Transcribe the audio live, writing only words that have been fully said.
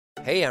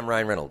Hey, I'm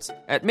Ryan Reynolds.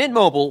 At Mint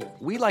Mobile,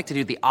 we like to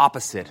do the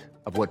opposite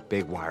of what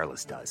Big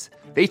Wireless does.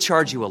 They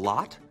charge you a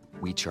lot,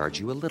 we charge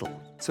you a little.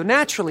 So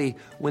naturally,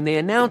 when they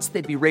announced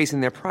they'd be raising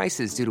their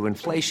prices due to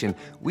inflation,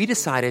 we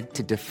decided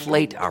to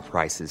deflate our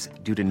prices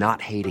due to not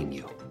hating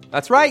you.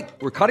 That's right.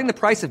 We're cutting the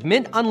price of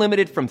Mint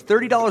Unlimited from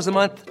 $30 a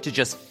month to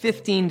just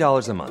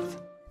 $15 a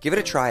month. Give it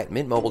a try at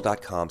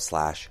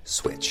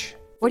mintmobile.com/switch.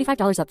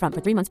 $45 up front for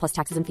 3 months plus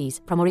taxes and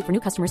fees. Promo rate for new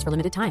customers for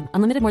limited time.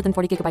 Unlimited more than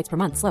 40 gigabytes per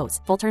month. Slows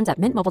full terms at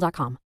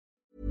mintmobile.com.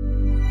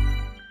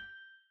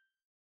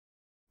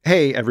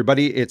 Hey,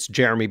 everybody, it's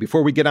Jeremy.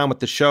 Before we get on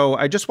with the show,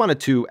 I just wanted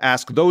to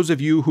ask those of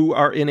you who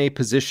are in a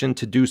position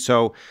to do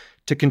so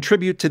to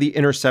contribute to The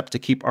Intercept to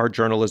keep our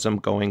journalism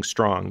going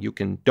strong. You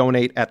can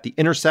donate at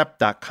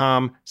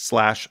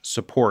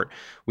theintercept.com/support.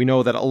 We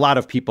know that a lot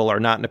of people are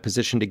not in a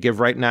position to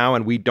give right now,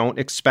 and we don't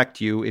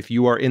expect you, if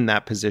you are in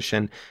that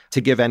position, to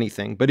give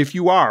anything. But if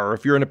you are, or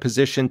if you're in a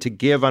position to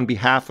give on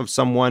behalf of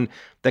someone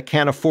that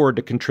can't afford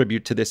to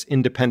contribute to this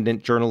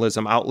independent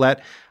journalism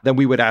outlet, then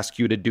we would ask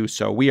you to do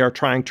so. We are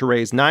trying to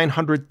raise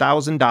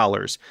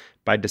 $900,000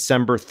 by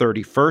December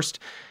 31st.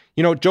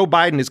 You know, Joe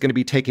Biden is going to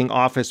be taking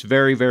office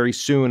very, very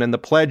soon, and the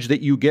pledge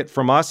that you get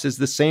from us is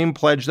the same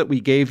pledge that we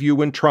gave you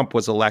when Trump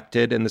was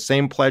elected, and the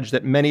same pledge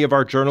that many of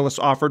our journalists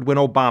offered when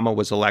Obama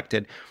was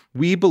elected.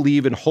 We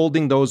believe in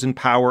holding those in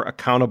power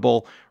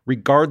accountable,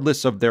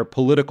 regardless of their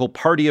political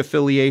party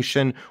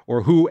affiliation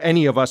or who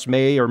any of us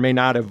may or may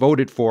not have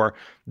voted for.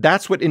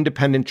 That's what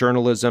independent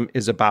journalism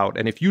is about.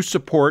 And if you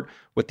support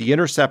what The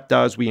Intercept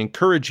does, we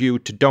encourage you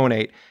to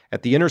donate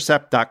at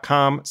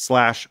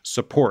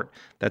theintercept.com/support.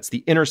 That's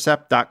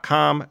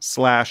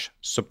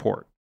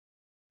theintercept.com/support.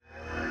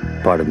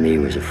 Part of me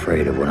was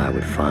afraid of what I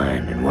would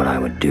find and what I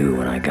would do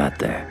when I got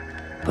there.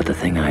 But the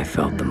thing I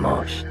felt the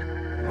most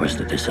was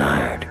the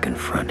desire to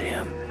confront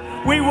him.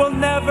 We will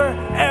never,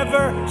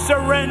 ever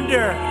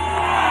surrender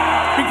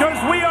because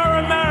we are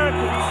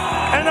Americans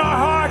and our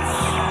hearts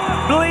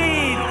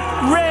bleed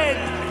red,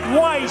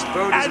 white,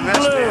 and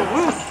blue.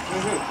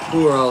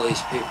 Who are all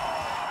these people?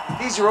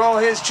 These are all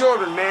his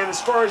children, man,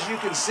 as far as you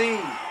can see.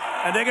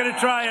 And they're going to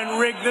try and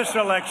rig this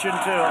election,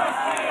 too.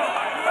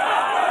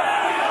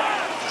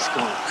 He's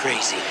going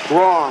crazy.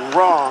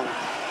 Wrong.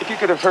 If you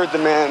could have heard the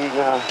man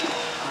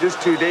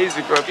just 2 days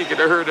ago, if you could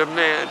have heard a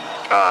man,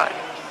 God,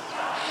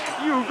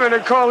 you were going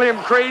to call him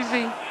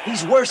crazy?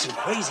 He's worse than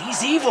crazy.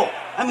 He's evil.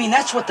 I mean,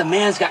 that's what the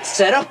man's got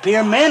set up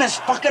here. Man, is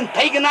fucking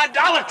pagan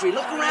idolatry.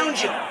 Look around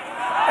you.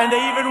 And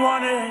they even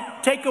want to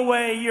take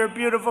away your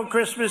beautiful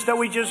Christmas that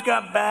we just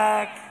got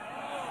back.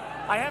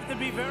 I have to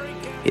be very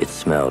careful. It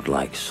smelled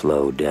like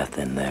slow death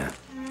in there.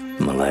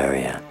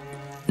 Malaria.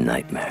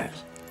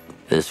 Nightmares.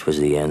 This was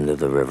the end of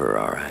the river,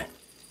 all right.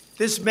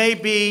 This may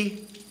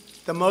be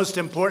the most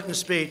important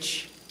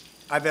speech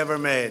I've ever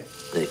made.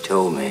 They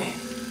told me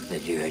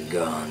that you had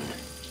gone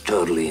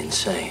totally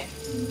insane.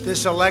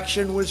 This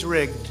election was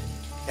rigged.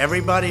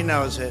 Everybody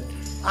knows it.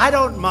 I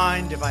don't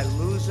mind if I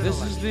lose an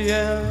election. This is the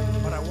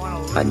end. But I want to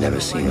lose. I'd never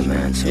seen a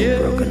man so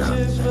broken up,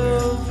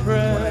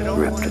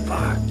 ripped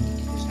apart.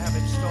 Is have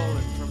it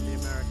stolen from the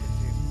American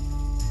people.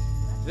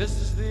 This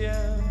is the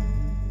end.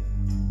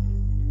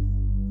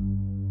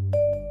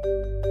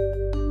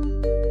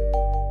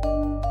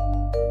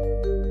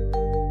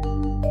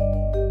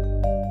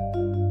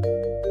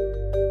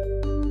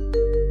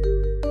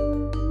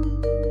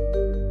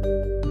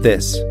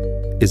 This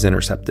is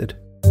Intercepted.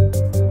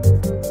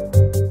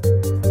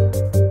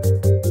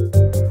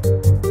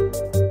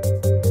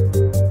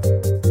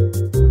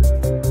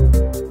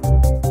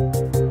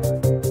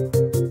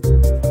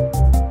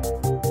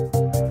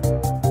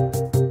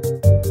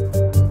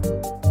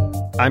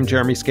 I'm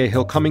Jeremy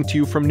Scahill, coming to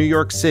you from New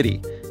York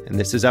City, and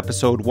this is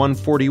episode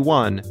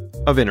 141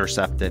 of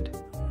Intercepted.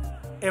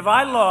 If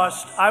I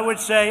lost, I would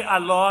say I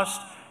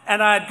lost,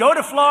 and I'd go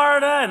to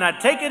Florida, and I'd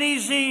take it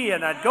easy,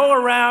 and I'd go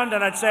around,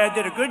 and I'd say I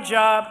did a good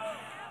job.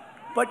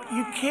 But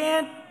you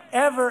can't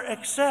ever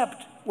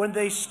accept when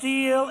they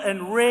steal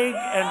and rig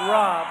and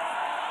rob.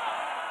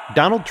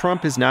 Donald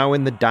Trump is now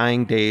in the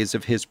dying days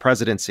of his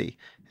presidency,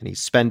 and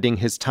he's spending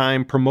his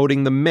time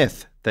promoting the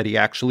myth that he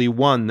actually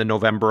won the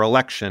November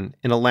election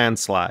in a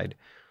landslide.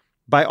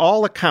 By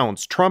all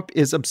accounts, Trump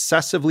is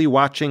obsessively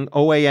watching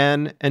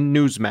OAN and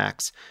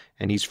Newsmax,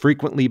 and he's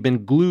frequently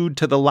been glued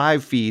to the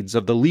live feeds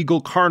of the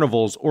legal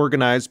carnivals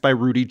organized by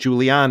Rudy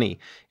Giuliani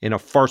in a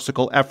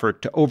farcical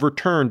effort to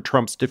overturn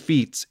Trump's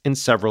defeats in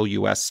several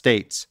U.S.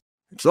 states.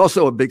 It's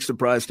also a big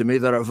surprise to me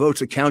that our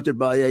votes are counted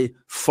by a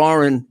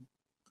foreign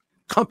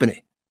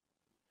company.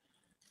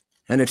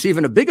 And it's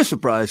even a bigger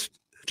surprise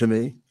to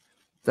me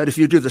that if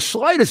you do the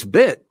slightest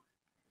bit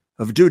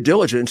of due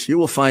diligence, you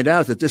will find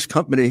out that this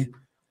company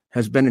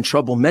has been in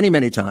trouble many,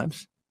 many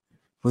times,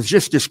 was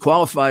just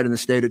disqualified in the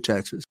state of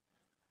Texas,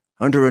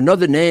 under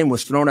another name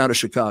was thrown out of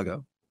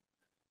Chicago.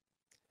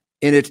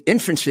 In its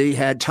infancy,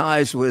 had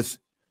ties with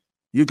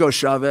Hugo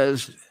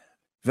Chavez,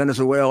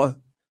 Venezuela.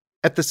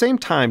 At the same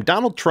time,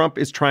 Donald Trump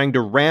is trying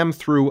to ram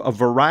through a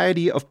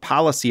variety of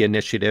policy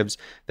initiatives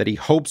that he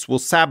hopes will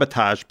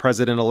sabotage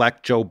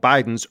President-elect Joe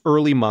Biden's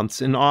early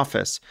months in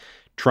office.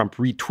 Trump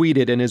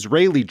retweeted an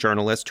Israeli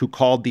journalist who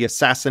called the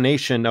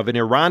assassination of an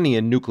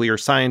Iranian nuclear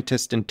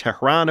scientist in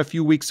Tehran a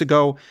few weeks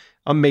ago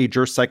a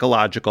major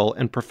psychological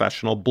and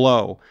professional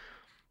blow.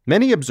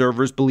 Many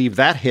observers believe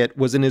that hit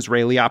was an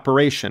Israeli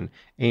operation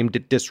aimed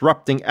at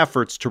disrupting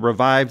efforts to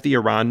revive the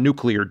Iran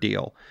nuclear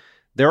deal.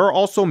 There are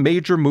also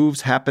major moves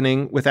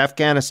happening with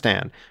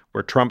Afghanistan,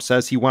 where Trump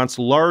says he wants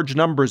large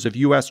numbers of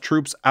U.S.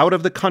 troops out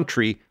of the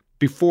country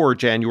before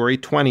January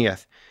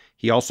 20th.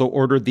 He also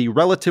ordered the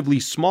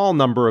relatively small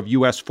number of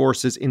U.S.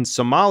 forces in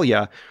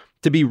Somalia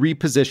to be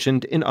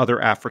repositioned in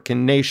other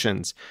African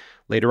nations.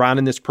 Later on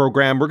in this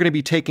program, we're going to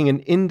be taking an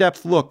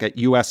in-depth look at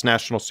U.S.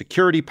 national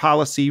security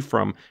policy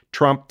from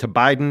Trump to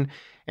Biden,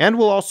 and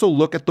we'll also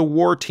look at the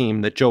war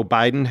team that Joe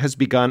Biden has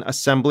begun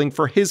assembling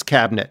for his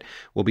cabinet.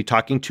 We'll be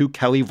talking to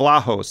Kelly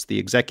Vlahos, the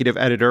executive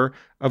editor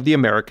of the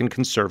American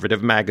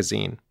Conservative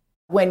magazine.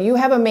 When you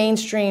have a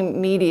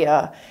mainstream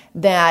media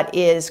that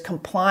is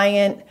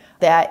compliant,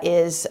 that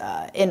is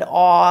in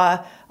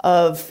awe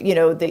of,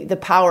 the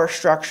power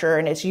structure,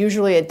 and it's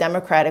usually a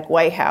Democratic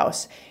White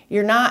House,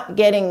 you're not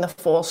getting the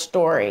full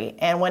story.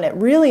 And when it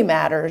really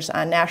matters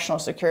on national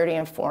security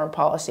and foreign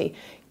policy,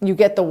 you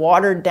get the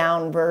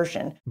watered-down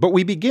version. But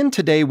we begin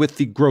today with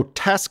the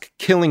grotesque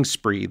killing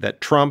spree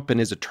that Trump and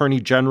his Attorney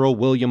General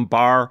William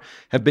Barr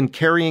have been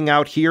carrying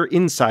out here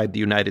inside the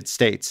United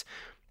States.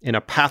 In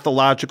a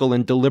pathological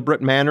and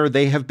deliberate manner,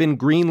 they have been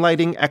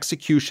greenlighting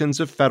executions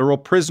of federal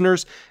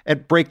prisoners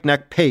at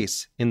breakneck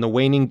pace in the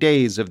waning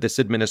days of this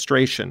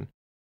administration.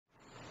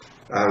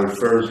 I would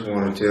first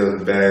want to tell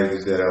the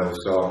baddies that I was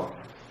soft.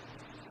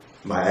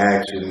 My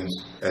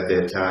actions at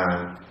that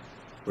time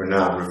were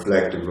not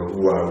reflective of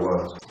who I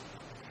was.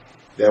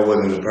 That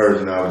wasn't the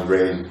person I was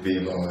raised to be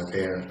by my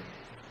parents.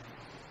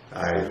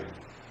 I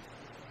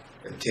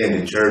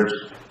attended church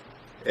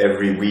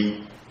every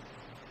week,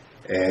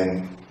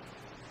 and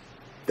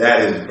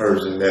that is the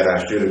person that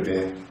I should have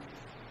been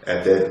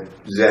at that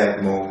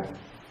exact moment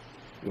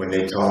when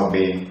they taught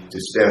me to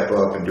step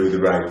up and do the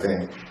right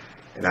thing.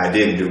 And I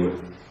didn't do it.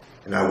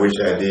 And I wish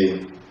I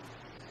did.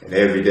 And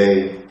every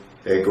day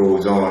that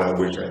goes on, I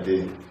wish I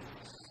did.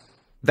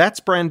 That's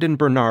Brandon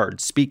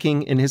Bernard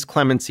speaking in his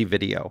clemency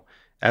video.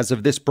 As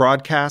of this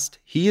broadcast,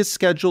 he is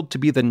scheduled to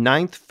be the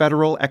 9th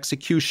federal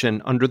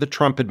execution under the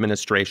Trump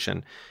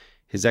administration.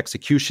 His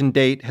execution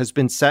date has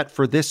been set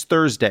for this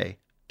Thursday,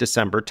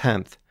 December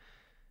 10th.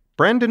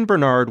 Brandon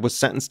Bernard was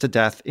sentenced to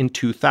death in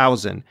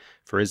 2000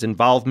 for his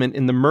involvement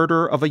in the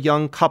murder of a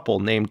young couple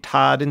named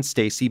Todd and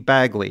Stacey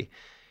Bagley.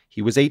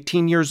 He was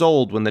 18 years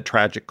old when the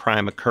tragic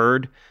crime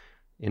occurred.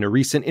 In a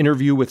recent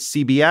interview with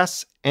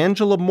CBS,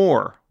 Angela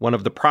Moore, one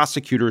of the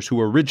prosecutors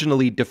who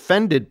originally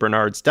defended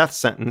Bernard's death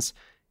sentence,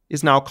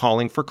 is now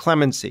calling for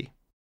clemency.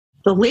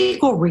 The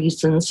legal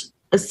reasons,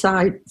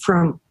 aside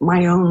from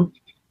my own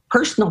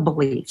personal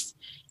beliefs,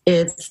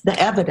 is the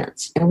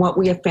evidence and what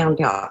we have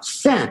found out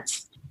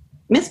since.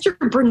 Mr.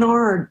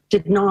 Bernard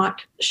did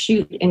not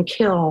shoot and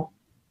kill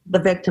the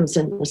victims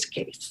in this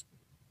case.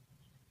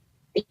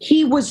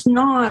 He was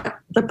not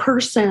the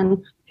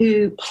person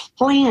who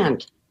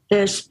planned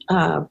this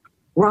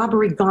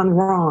robbery gone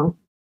wrong.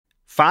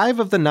 5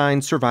 of the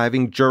 9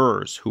 surviving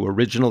jurors who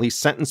originally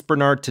sentenced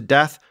Bernard to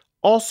death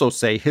also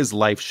say his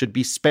life should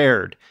be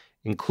spared,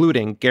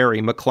 including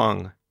Gary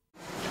McClung.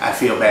 I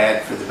feel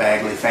bad for the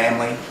Bagley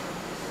family.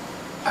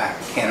 I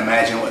can't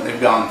imagine what they've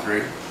gone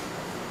through.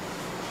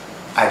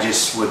 I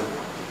just would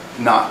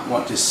not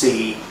want to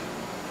see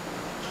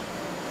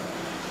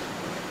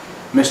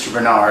Mr.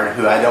 Bernard,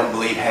 who I don't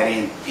believe had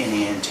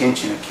any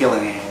intention of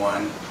killing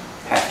anyone,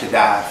 have to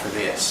die for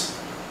this.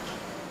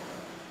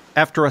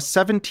 After a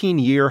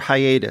 17-year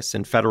hiatus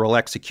in federal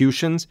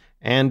executions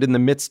and in the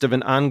midst of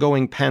an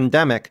ongoing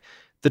pandemic,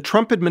 the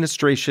Trump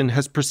administration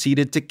has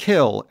proceeded to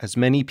kill as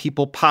many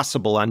people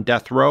possible on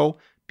death row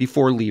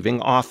before leaving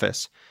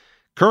office.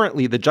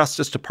 Currently, the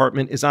Justice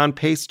Department is on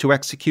pace to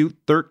execute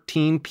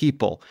 13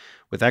 people,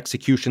 with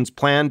executions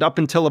planned up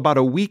until about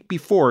a week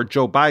before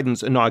Joe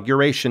Biden's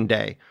inauguration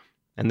day.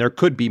 And there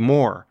could be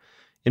more.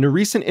 In a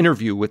recent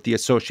interview with the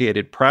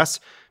Associated Press,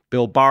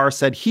 Bill Barr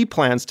said he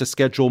plans to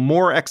schedule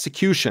more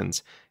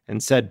executions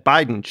and said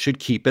Biden should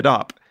keep it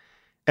up.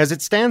 As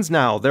it stands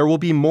now, there will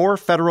be more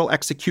federal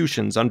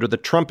executions under the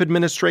Trump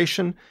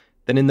administration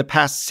than in the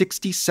past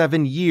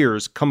 67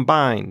 years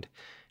combined.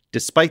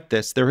 Despite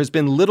this, there has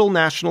been little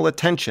national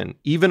attention,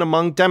 even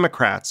among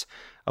Democrats,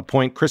 a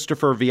point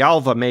Christopher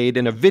Villalba made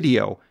in a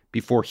video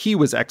before he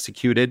was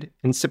executed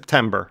in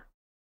September.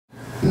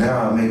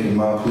 Now I'm making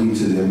my plea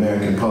to the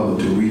American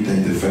public to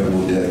rethink the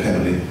federal death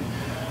penalty.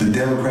 The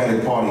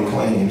Democratic Party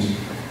claims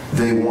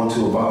they want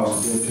to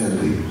abolish the death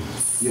penalty,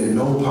 yet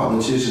no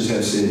politicians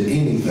have said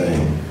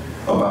anything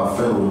about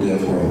federal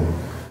death row.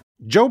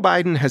 Joe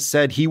Biden has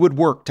said he would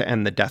work to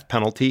end the death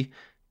penalty,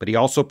 but he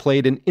also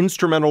played an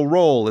instrumental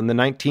role in the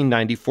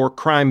 1994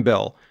 crime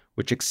bill,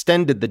 which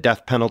extended the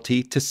death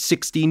penalty to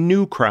 60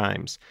 new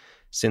crimes.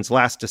 Since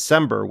last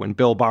December, when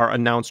Bill Barr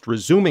announced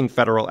resuming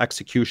federal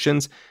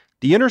executions,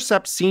 The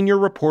Intercept senior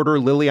reporter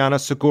Liliana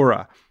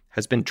Segura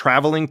has been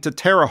traveling to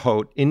Terre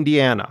Haute,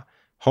 Indiana,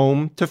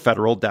 home to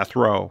federal death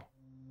row.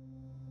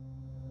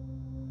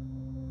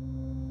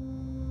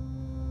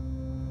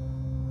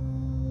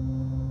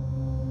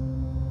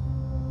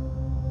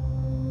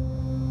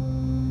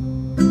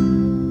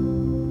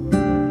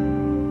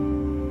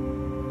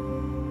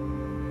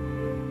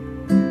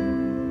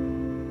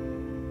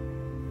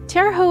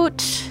 Terre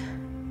Haute,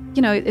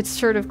 it's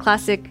sort of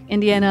classic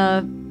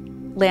Indiana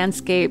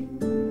landscape,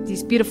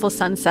 these beautiful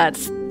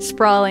sunsets,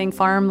 sprawling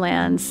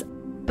farmlands.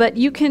 But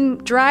you can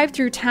drive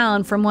through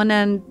town from one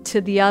end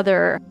to the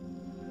other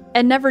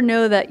and never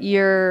know that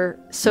you're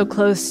so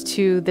close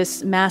to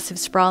this massive,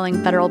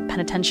 sprawling federal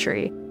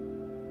penitentiary.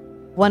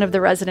 One of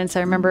the residents I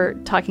remember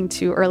talking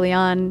to early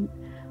on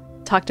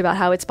talked about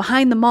how it's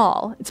behind the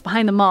mall. It's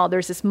behind the mall.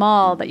 There's this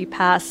mall that you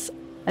pass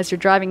as you're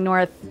driving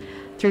north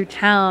through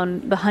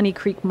town, the Honey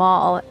Creek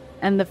Mall,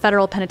 and the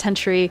federal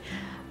penitentiary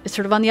is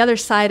sort of on the other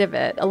side of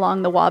it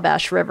along the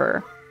Wabash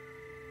River.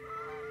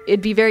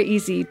 It'd be very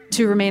easy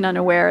to remain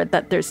unaware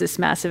that there's this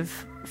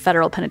massive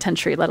federal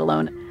penitentiary, let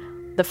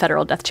alone the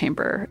federal death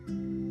chamber.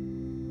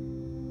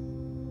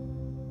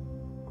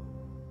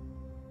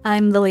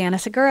 I'm Liliana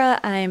Segura.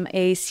 I'm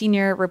a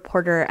senior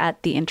reporter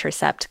at The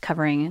Intercept,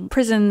 covering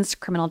prisons,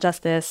 criminal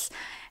justice,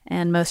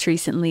 and most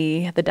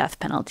recently, the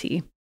death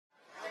penalty.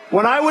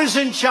 When I was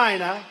in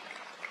China,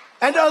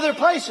 and other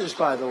places,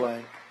 by the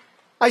way,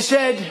 I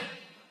said,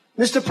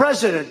 Mr.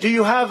 President, do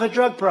you have a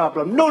drug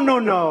problem?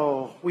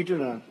 No, we do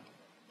not.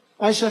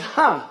 I said,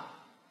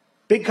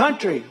 big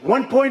country,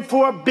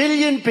 1.4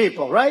 billion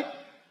people, right?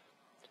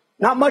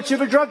 Not much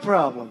of a drug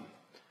problem.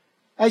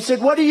 I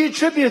said, what do you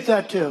attribute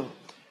that to?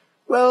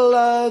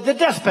 Well, the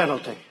death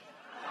penalty.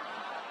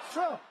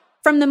 So.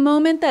 From the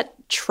moment that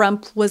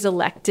Trump was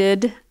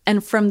elected,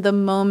 and from the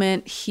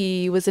moment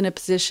he was in a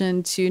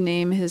position to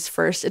name his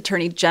first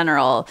attorney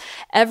general,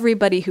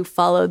 everybody who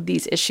followed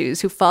these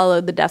issues, who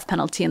followed the death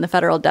penalty and the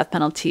federal death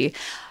penalty,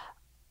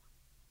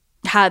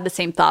 had the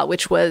same thought,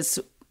 which was,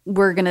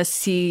 we're going to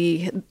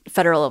see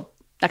federal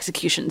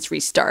executions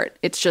restart.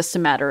 It's just a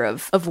matter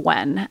of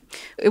when.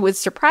 It was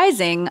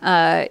surprising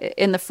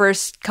in the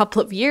first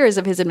couple of years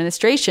of his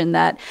administration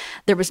that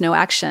there was no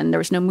action, there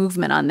was no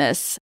movement on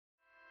this.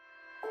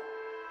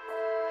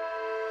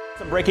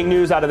 Some breaking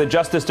news out of the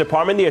Justice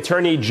Department. The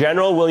Attorney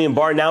General, William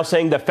Barr, now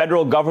saying the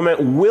federal government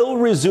will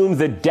resume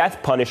the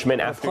death punishment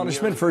after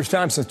punishment. First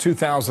time since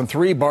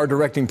 2003, Barr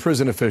directing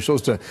prison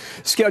officials to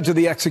schedule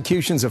the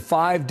executions of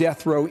 5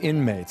 death row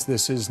inmates.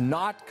 This is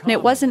not common. And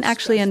it wasn't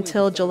actually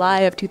until July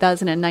of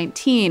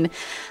 2019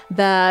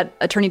 that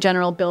Attorney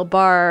General Bill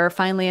Barr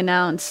finally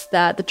announced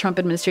that the Trump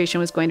administration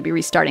was going to be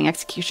restarting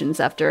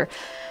executions after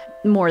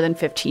more than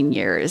 15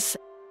 years.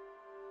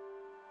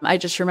 I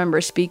just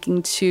remember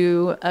speaking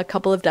to a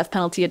couple of death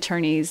penalty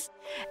attorneys,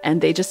 and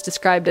they just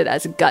described it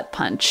as a gut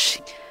punch.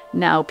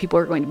 Now people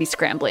are going to be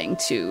scrambling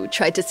to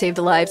try to save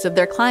the lives of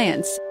their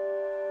clients.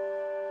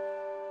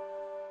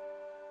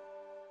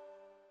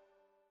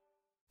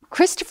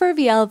 Christopher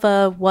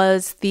Villalba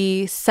was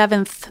the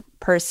 7th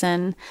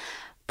person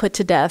put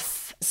to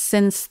death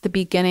since the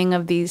beginning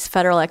of these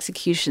federal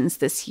executions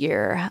this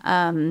year.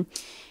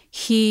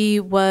 He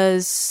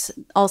was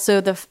also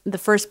the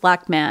first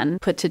Black man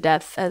put to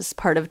death as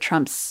part of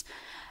Trump's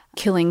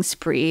killing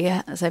spree,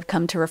 as I've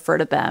come to refer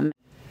to them.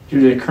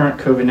 Due to the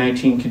current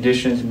COVID-19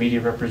 conditions,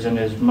 media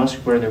representatives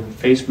must wear their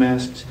face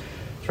masks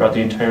throughout the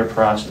entire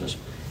process.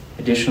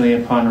 Additionally,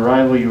 upon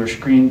arrival, your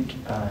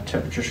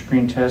temperature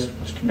screen test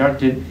was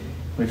conducted.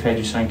 We've had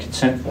you sign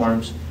consent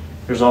forms.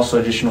 There's also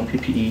additional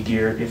PPE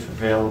gear if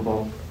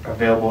available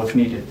if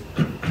needed.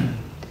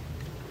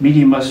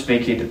 Media must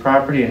vacate the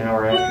property an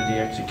hour after the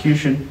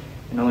execution,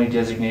 and only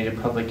designated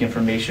public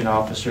information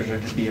officers are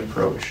to be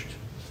approached.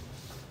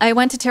 I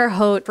went to Terre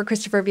Haute for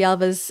Christopher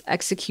Villalba's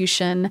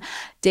execution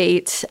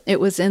date. It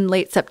was in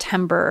late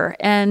September,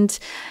 and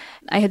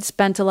I had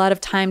spent a lot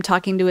of time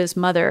talking to his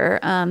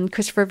mother.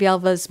 Christopher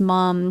Villalba's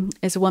mom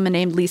is a woman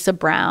named Lisa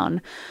Brown.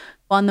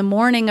 On the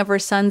morning of her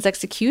son's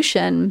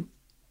execution,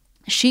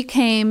 she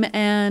came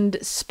and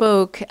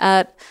spoke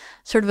at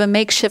sort of a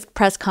makeshift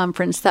press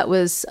conference that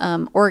was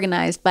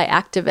organized by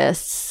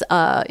activists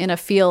in a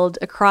field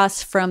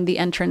across from the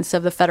entrance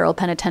of the federal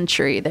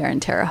penitentiary there in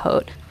Terre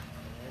Haute.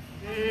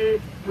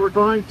 We're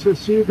going to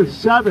see the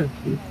 7th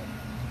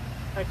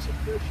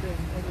execution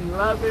in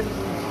 11.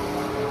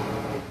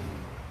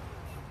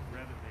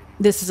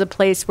 This is a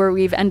place where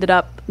we've ended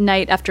up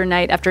night after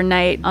night after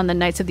night on the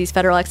nights of these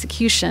federal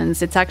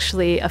executions. It's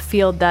actually a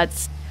field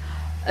that's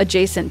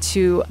adjacent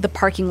to the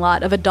parking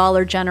lot of a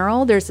Dollar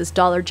General. There's this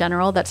Dollar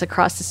General that's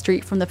across the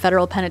street from the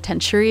federal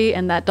penitentiary,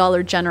 and that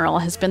Dollar General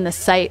has been the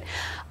site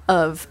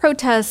of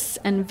protests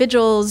and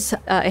vigils,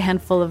 a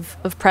handful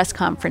of press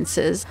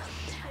conferences.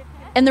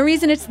 And the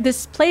reason it's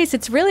this place,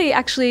 it's really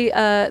actually,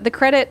 the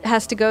credit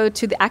has to go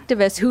to the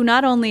activists who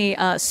not only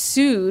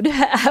sued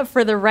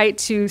for the right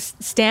to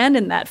stand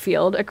in that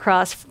field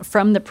across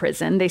from the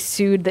prison, they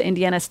sued the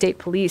Indiana State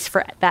Police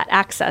for that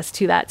access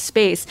to that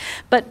space,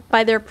 but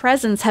by their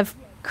presence have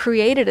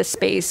created a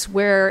space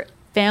where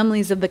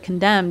families of the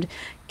condemned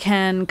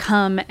can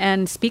come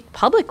and speak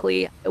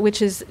publicly,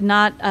 which is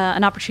not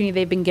an opportunity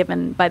they've been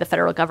given by the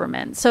federal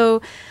government.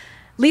 So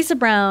Lisa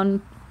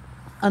Brown,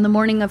 on the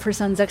morning of her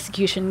son's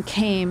execution,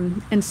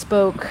 came and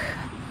spoke.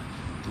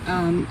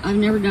 I've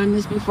never done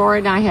this before,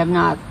 and I have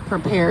not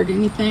prepared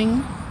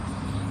anything.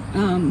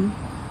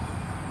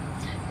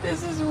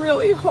 This is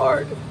really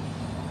hard.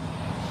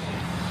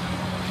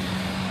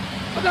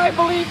 But I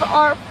believe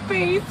our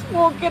faith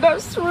will get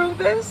us through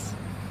this.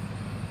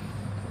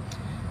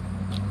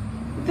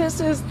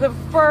 This is the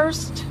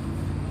first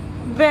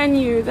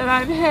venue that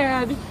I've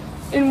had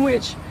in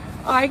which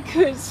I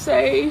could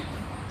say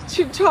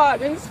to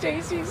Todd and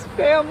Stacy's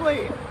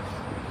family,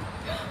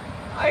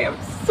 I am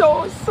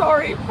so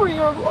sorry for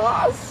your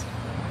loss.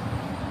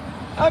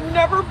 I've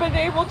never been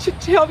able to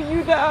tell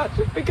you that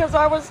because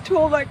I was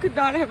told I could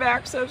not have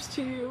access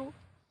to you.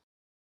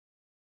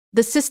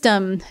 The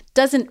system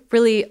doesn't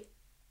really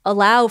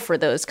allow for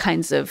those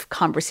kinds of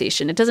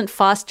conversation. It doesn't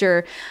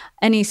foster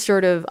any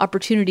sort of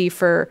opportunity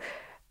for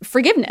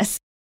forgiveness.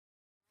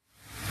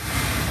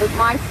 But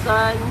my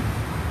son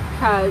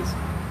has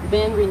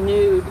been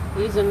renewed.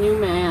 He's a new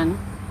man.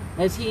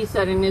 As he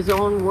said in his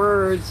own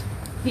words,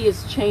 he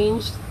has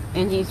changed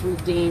and he's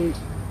redeemed.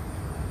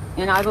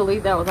 And I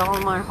believe that with all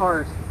my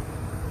heart.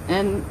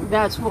 And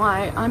that's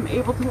why I'm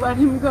able to let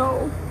him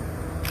go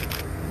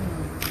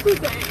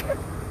today.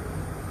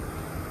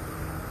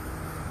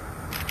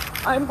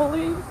 I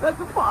believe that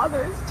the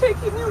Father is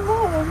taking him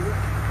home.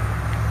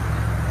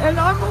 And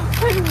I'm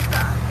okay with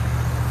that.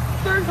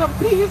 There's a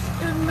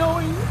peace in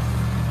knowing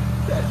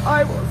that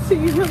I will see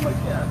him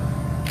again.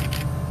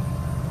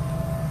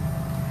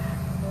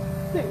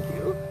 Thank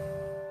you.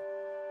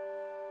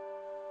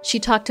 She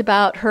talked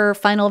about her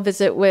final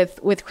visit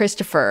with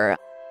Christopher.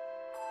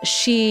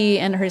 She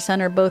and her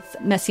son are both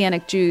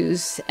Messianic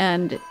Jews,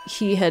 and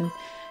he had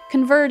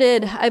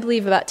converted, I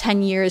believe, about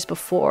 10 years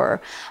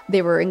before.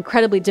 They were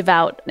incredibly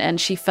devout, and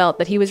she felt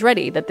that he was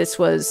ready, that this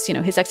was,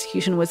 his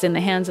execution was in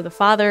the hands of the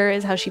Father,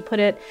 is how she put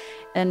it.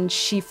 And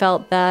she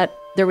felt that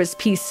there was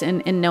peace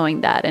in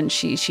knowing that, and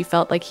she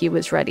felt like he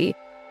was ready.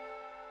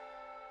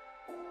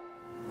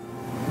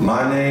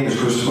 My name is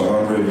Christopher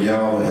Andre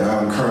Villalba, and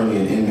I'm currently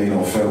an inmate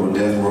on federal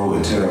death row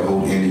in Terre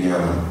Haute,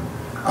 Indiana.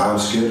 I'm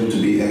scheduled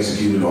to be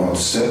executed on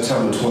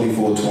September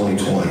 24,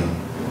 2020.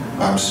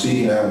 I'm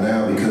speaking out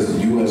now because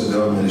the U.S.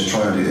 government is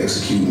trying to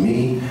execute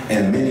me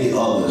and many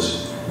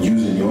others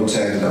using your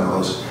tax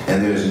dollars,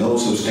 and there is no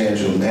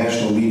substantial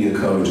national media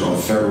coverage on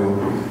federal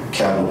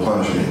capital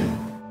punishment.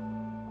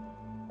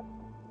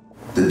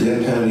 The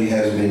death penalty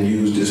has been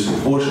used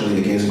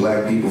disproportionately against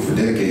black people for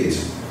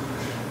decades.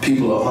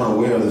 People are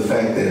unaware of the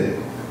fact that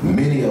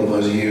many of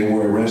us here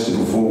were arrested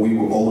before we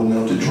were old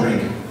enough to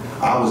drink.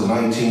 I was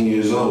 19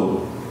 years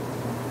old.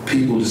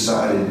 People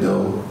decided,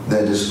 though,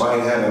 that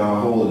despite having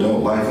our whole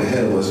adult life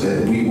ahead of us,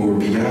 that we were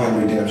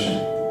beyond redemption.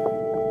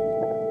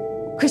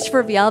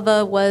 Christopher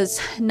Villalba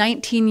was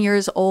 19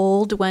 years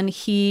old when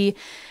he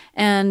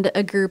and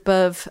a group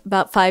of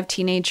about 5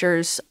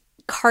 teenagers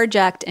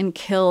carjacked and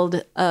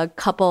killed a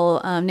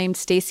couple named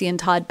Stacy and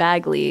Todd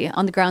Bagley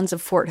on the grounds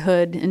of Fort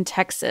Hood in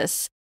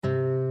Texas.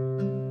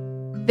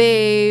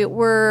 They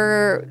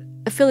were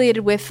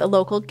affiliated with a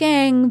local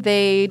gang.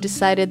 They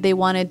decided they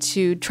wanted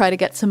to try to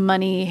get some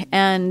money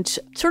and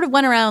sort of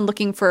went around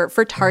looking for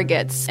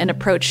targets and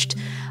approached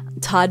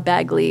Todd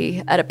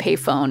Bagley at a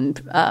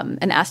payphone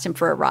and asked him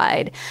for a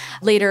ride.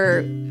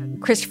 Later,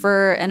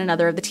 Christopher and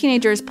another of the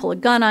teenagers pull a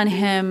gun on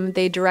him.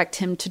 They direct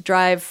him to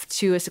drive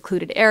to a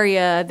secluded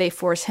area. They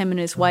force him and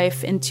his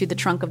wife into the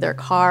trunk of their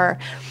car.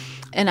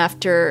 And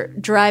after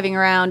driving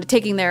around,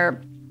 taking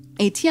their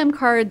ATM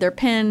card, their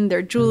PIN,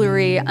 their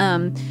jewelry,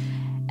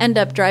 end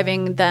up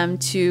driving them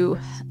to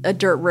a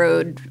dirt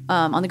road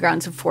on the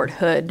grounds of Fort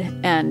Hood,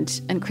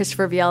 and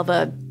Christopher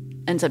Villalba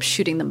ends up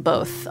shooting them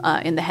both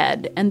in the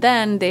head. And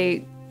then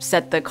they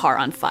set the car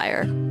on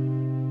fire.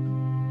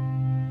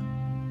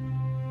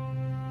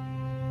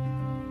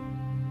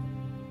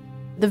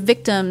 The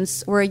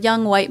victims were a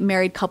young white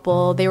married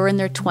couple. They were in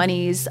their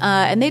 20s,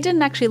 and they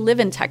didn't actually live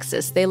in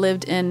Texas. They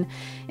lived in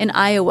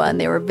Iowa,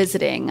 and they were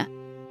visiting.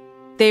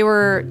 They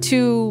were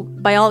 2,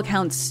 by all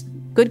accounts,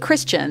 good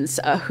Christians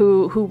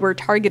who were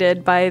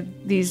targeted by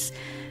these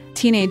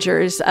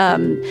teenagers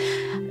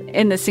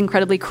in this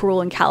incredibly cruel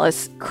and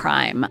callous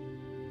crime.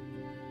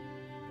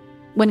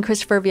 When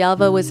Christopher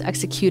Villalba was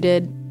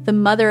executed, the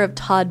mother of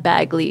Todd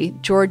Bagley,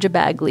 Georgia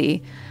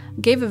Bagley,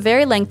 gave a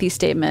very lengthy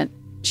statement.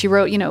 She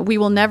wrote, we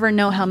will never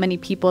know how many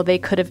people they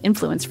could have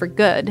influenced for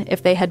good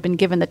if they had been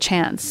given the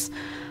chance.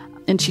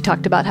 And she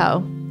talked about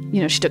how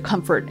she took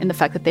comfort in the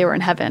fact that they were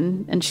in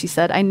heaven. And she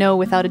said, I know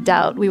without a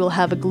doubt we will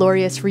have a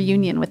glorious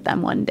reunion with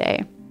them one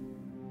day.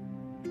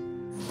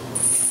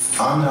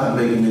 I'm not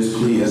making this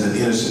plea as an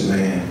innocent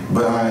man,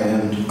 but I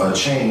am a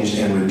changed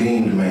and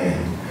redeemed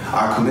man.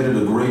 I committed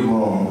a great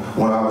wrong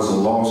when I was a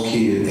lost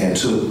kid and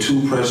took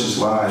 2 precious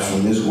lives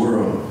from this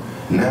world.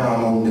 Now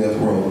I'm on death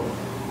row.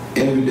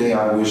 Every day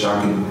I wish I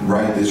could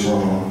right this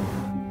wrong.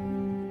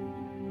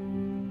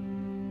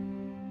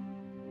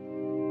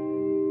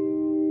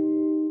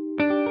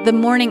 The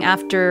morning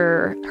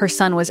after her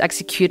son was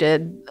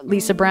executed,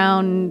 Lisa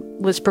Brown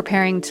was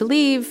preparing to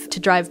leave to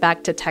drive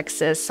back to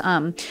Texas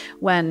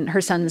when her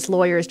son's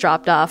lawyers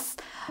dropped off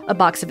a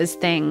box of his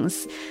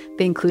things.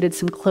 They included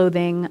some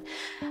clothing.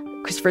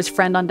 Christopher's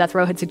friend on death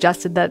row had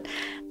suggested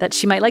that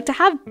she might like to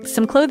have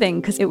some clothing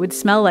because it would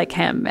smell like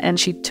him, and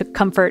she took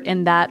comfort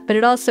in that. But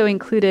it also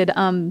included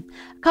a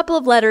couple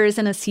of letters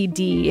and a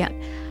CD.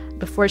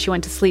 Before she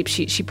went to sleep,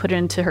 she put it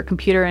into her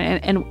computer,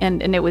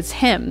 and it was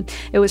him.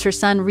 It was her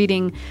son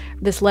reading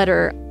this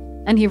letter,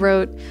 and he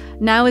wrote,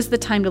 "Now is the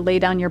time to lay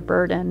down your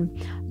burden.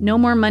 No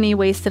more money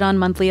wasted on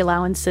monthly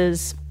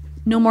allowances.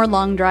 No more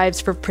long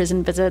drives for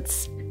prison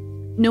visits.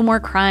 No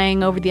more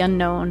crying over the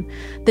unknown.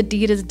 The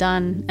deed is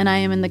done, and I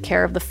am in the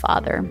care of the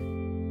Father."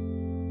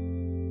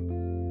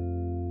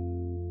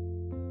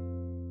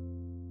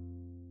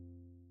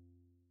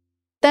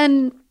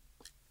 Then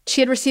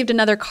she had received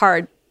another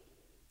card.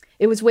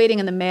 It was waiting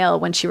in the mail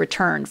when she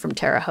returned from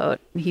Terre Haute.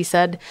 He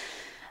said,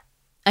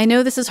 "I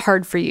know this is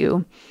hard for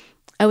you.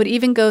 I would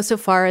even go so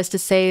far as to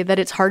say that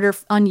it's harder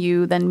on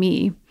you than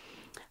me.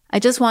 I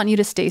just want you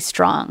to stay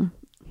strong.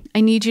 I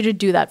need you to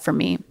do that for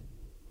me.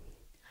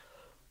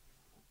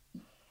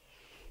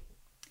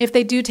 If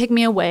they do take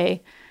me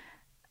away,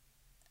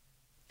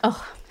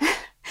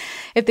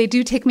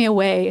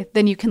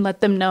 then you can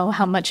let them know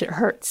how much it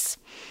hurts.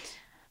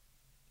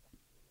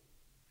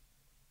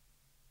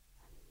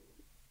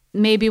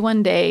 Maybe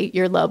one day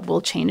your love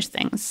will change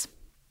things."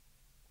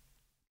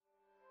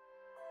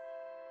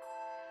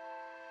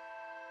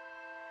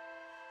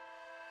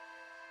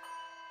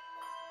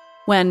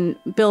 When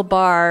Bill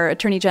Barr,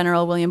 Attorney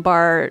General William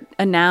Barr,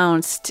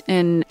 announced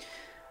in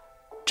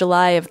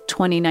July of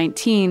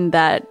 2019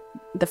 that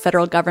the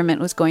federal government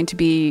was going to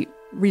be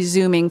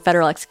resuming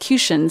federal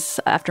executions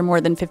after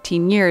more than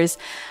 15 years,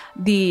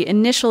 the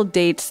initial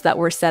dates that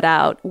were set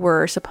out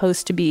were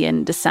supposed to be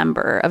in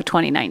December of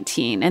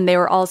 2019, and they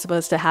were all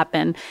supposed to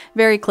happen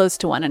very close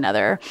to one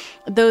another.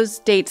 Those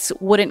dates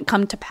wouldn't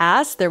come to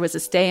pass. There was a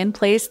stay in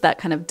place that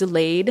kind of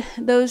delayed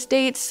those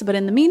dates. But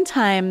in the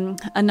meantime,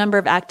 a number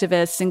of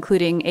activists,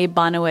 including Abe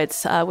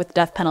Bonowitz with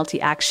Death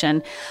Penalty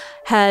Action,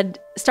 had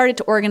started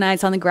to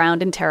organize on the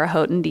ground in Terre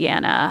Haute,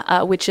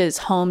 Indiana, which is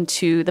home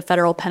to the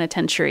federal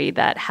penitentiary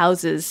that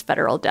houses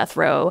federal death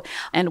row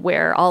and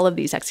where all of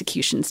these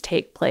executions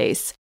take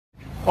place.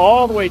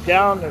 All the way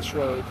down this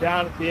road,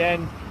 down at the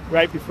end,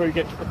 right before you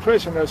get to the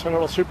prison, there's a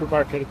little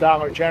supermarket, a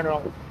Dollar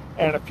General,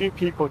 and a few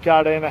people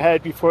got in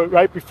ahead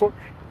right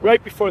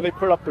before they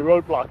put up the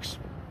roadblocks.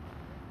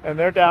 And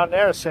they're down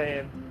there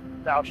saying,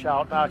 "Thou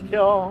shalt not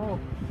kill,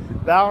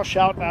 thou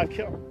shalt not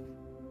kill."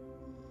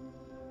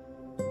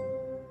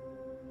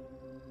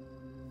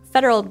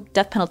 Federal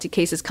death penalty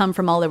cases come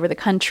from all over the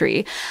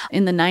country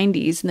in the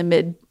 90s, in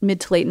the mid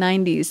to late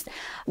 90s,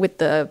 with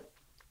the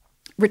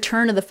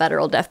return of the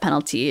federal death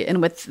penalty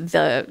and with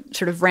the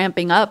sort of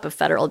ramping up of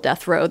federal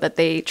death row, that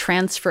they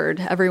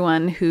transferred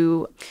everyone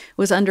who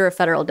was under a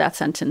federal death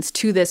sentence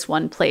to this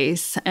one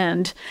place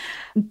and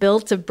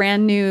built a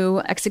brand new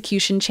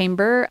execution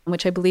chamber,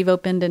 which I believe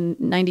opened in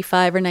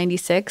 95 or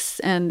 96,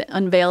 and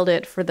unveiled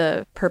it for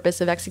the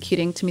purpose of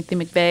executing Timothy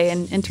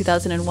McVeigh in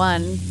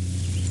 2001.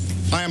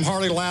 I am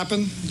Harley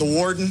Lappin, the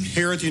warden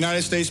here at the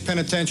United States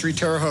Penitentiary,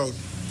 Terre Haute.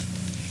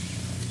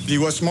 The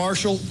U.S.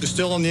 Marshal is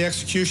still in the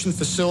execution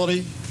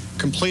facility,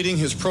 completing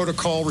his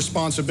protocol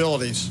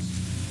responsibilities.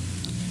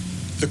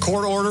 The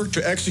court order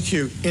to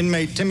execute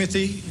inmate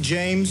Timothy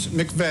James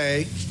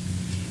McVeigh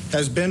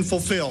has been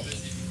fulfilled.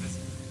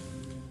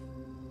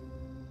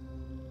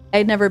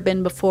 I'd never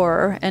been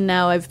before, and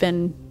now I've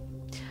been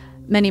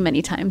many,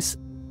 many times.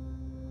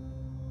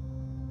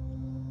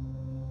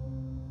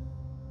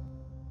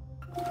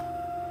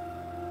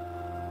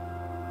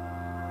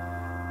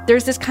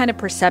 There's this kind of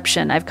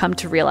perception, I've come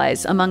to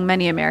realize, among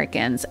many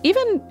Americans,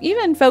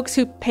 even folks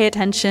who pay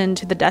attention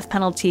to the death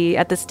penalty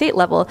at the state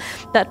level,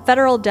 that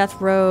federal death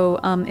row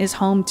is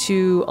home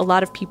to a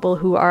lot of people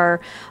who are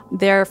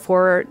there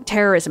for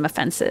terrorism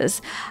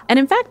offenses. And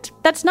in fact,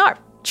 that's not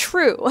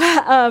true.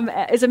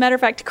 As a matter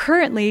of fact,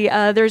 currently,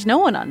 there's no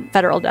one on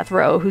federal death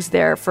row who's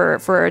there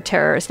for a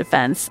terrorist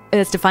offense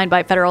as defined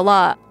by federal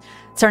law.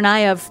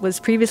 Tsarnaev was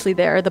previously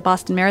there, the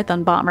Boston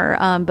Marathon bomber,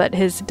 but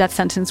his death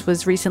sentence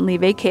was recently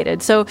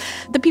vacated. So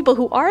the people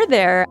who are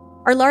there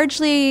are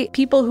largely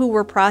people who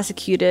were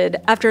prosecuted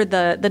after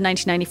the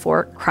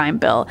 1994 crime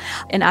bill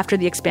and after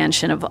the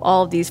expansion of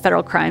all of these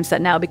federal crimes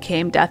that now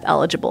became death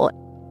eligible.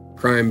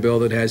 Crime bill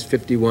that has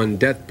 51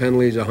 death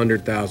penalties,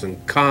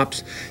 100,000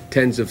 cops,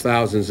 tens of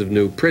thousands of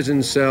new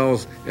prison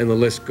cells, and the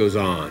list goes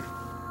on.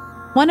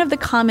 One of the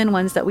common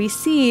ones that we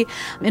see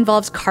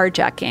involves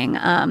carjacking,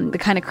 the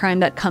kind of crime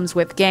that comes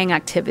with gang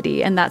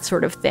activity and that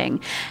sort of thing.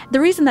 The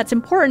reason that's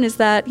important is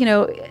that,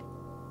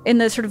 in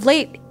the sort of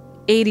late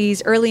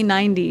 80s, early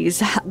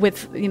 90s,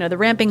 with, the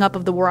ramping up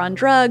of the war on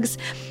drugs,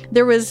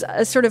 there was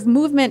a sort of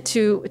movement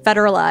to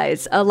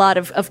federalize a lot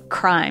of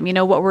crime,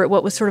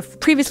 what was sort of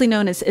previously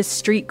known as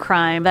street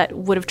crime that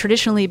would have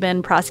traditionally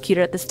been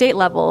prosecuted at the state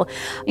level,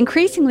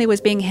 increasingly was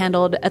being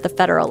handled at the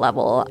federal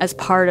level as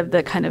part of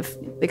the kind of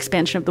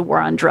expansion of the war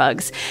on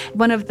drugs.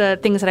 One of the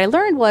things that I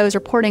learned while I was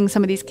reporting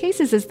some of these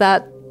cases is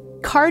that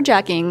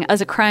carjacking, as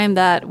a crime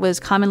that was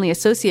commonly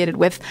associated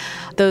with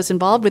those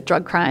involved with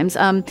drug crimes,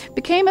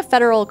 became a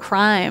federal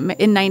crime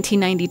in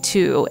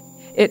 1992.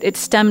 It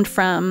stemmed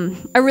from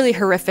a really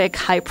horrific,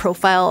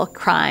 high-profile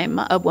crime,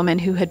 a woman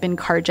who had been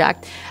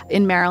carjacked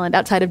in Maryland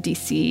outside of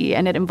D.C.,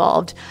 and it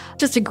involved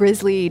just a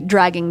grisly,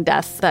 dragging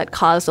death that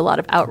caused a lot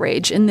of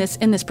outrage in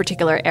this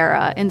particular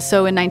era. And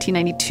so in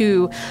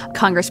 1992,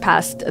 Congress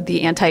passed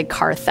the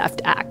Anti-Car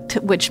Theft Act,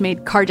 which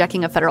made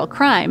carjacking a federal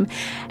crime.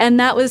 And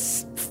that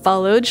was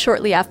followed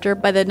shortly after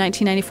by the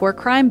 1994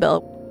 crime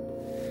bill.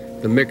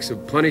 The mix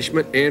of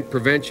punishment and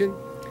prevention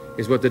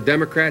is what the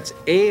Democrats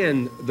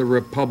and the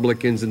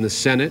Republicans in the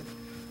Senate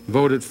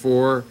voted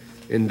for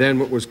in then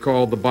what was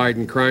called the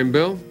Biden crime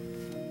bill.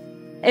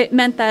 It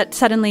meant that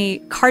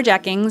suddenly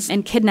carjackings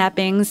and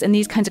kidnappings and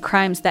these kinds of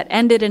crimes that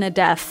ended in a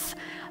death,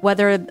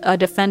 whether a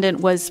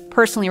defendant was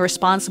personally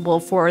responsible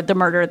for the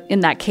murder in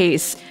that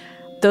case,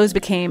 those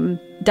became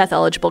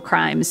death-eligible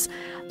crimes.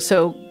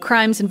 So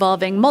crimes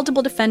involving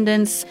multiple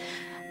defendants,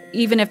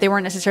 even if they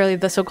weren't necessarily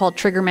the so-called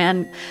trigger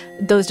man,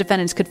 those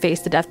defendants could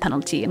face the death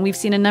penalty. And we've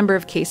seen a number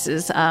of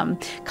cases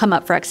come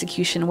up for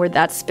execution where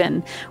that's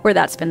been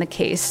the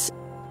case.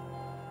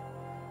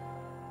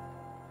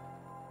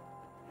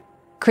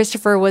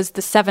 Christopher was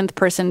the 7th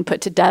person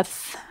put to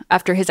death.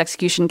 After his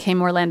execution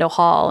came Orlando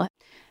Hall.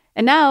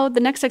 And now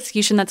the next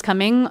execution that's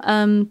coming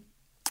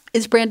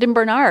is Brandon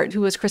Bernard,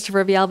 who was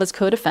Christopher Villalba's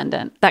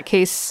co-defendant. That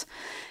case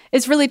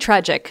is really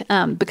tragic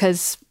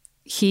because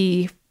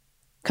he,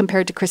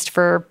 compared to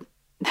Christopher,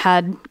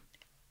 had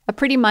a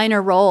pretty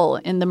minor role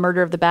in the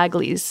murder of the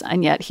Bagleys,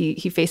 and yet he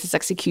faces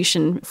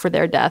execution for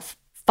their death.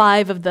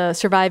 5 of the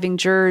surviving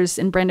jurors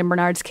in Brandon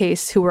Bernard's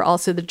case, who were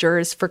also the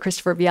jurors for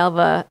Christopher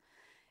Villalba,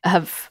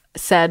 have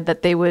said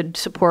that they would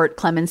support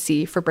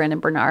clemency for Brandon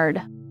Bernard.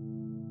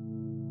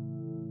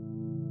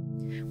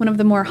 One of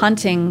the more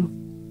haunting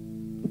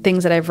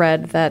things that I've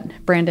read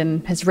that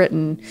Brandon has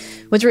written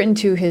was written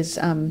to his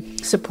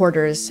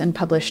supporters and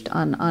published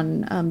on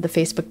the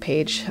Facebook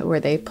page, where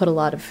they put a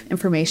lot of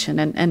information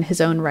and his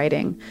own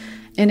writing.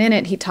 And in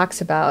it, he talks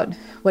about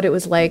what it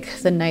was like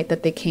the night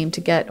that they came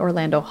to get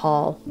Orlando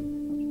Hall.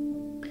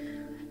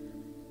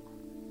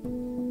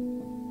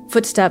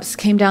 Footsteps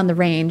came down the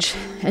range,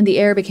 and the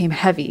air became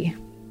heavy,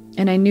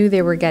 and I knew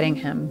they were getting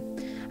him.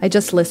 I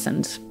just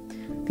listened.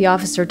 The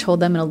officer told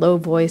them in a low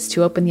voice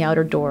to open the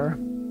outer door.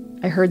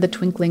 I heard the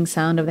twinkling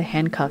sound of the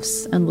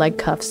handcuffs and leg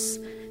cuffs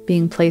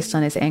being placed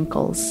on his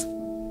ankles.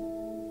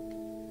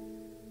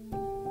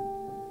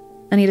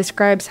 And he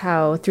describes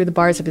how, through the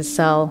bars of his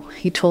cell,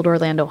 he told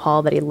Orlando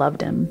Hall that he loved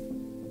him.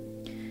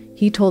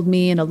 He told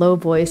me in a low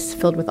voice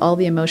filled with all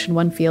the emotion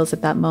one feels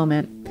at that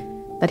moment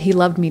that he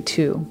loved me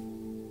too.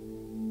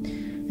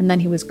 And then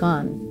he was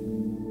gone.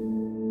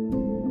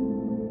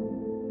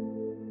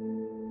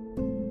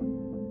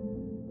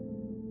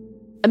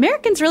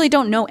 Americans really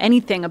don't know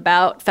anything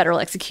about federal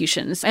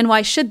executions, and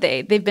why should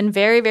they? They've been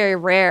very, very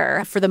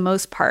rare for the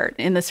most part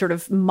in the sort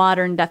of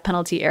modern death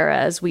penalty era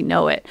as we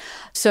know it.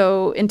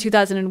 So in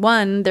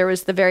 2001, there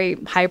was the very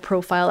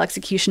high-profile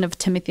execution of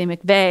Timothy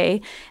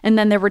McVeigh, and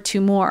then there were 2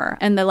 more,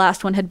 and the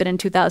last one had been in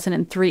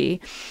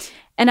 2003.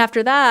 And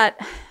after that,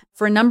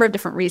 for a number of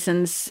different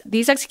reasons,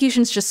 these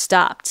executions just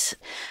stopped.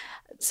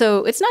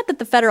 So it's not that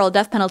the federal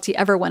death penalty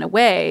ever went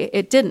away.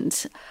 It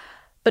didn't.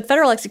 But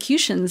federal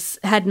executions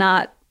had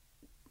not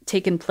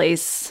taken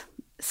place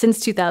since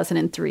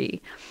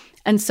 2003.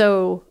 And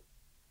so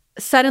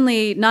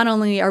suddenly, not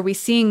only are we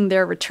seeing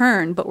their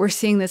return, but we're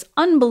seeing this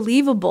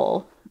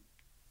unbelievable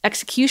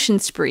execution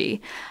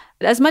spree.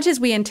 As much as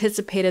we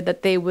anticipated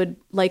that they would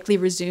likely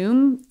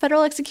resume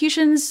federal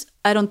executions,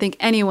 I don't think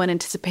anyone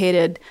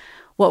anticipated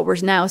what we're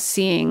now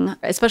seeing,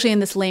 especially in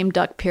this lame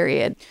duck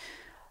period.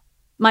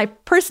 My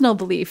personal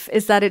belief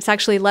is that it's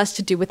actually less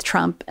to do with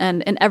Trump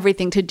and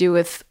everything to do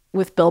with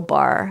Bill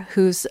Barr,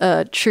 who's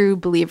a true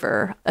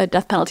believer, a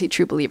death penalty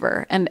true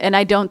believer. And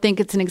I don't think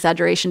it's an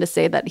exaggeration to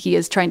say that he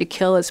is trying to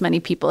kill as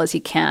many people as he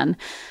can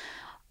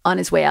on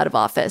his way out of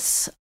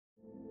office.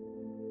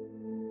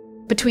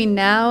 Between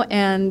now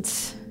and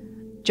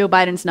Joe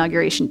Biden's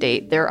inauguration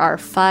date, there are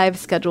 5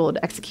 scheduled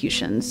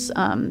executions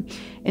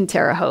in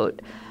Terre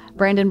Haute.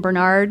 Brandon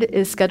Bernard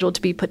is scheduled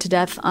to be put to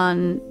death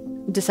on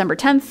December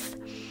 10th,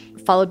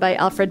 followed by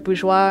Alfred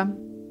Bourgeois.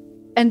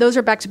 And those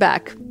are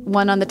back-to-back,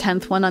 one on the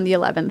 10th, one on the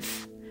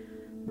 11th.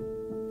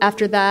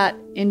 After that,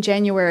 in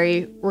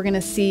January, we're going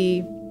to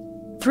see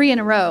 3 in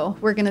a row.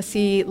 We're going to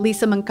see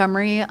Lisa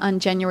Montgomery on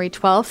January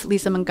 12th,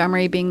 Lisa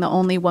Montgomery being the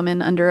only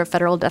woman under a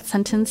federal death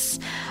sentence.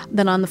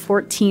 Then on the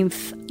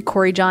 14th,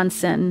 Corey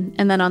Johnson.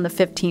 And then on the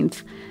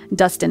 15th,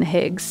 Dustin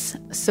Higgs.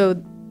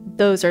 So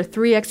those are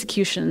 3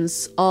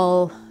 executions,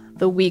 all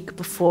the week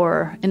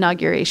before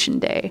Inauguration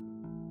Day.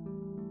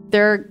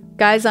 There are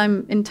guys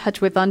I'm in touch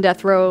with on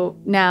death row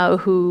now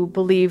who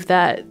believe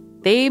that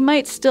they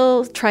might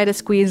still try to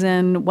squeeze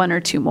in one or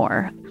two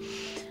more.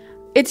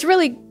 It's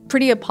really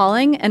pretty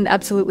appalling and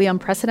absolutely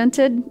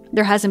unprecedented.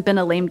 There hasn't been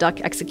a lame duck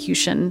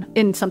execution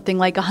in something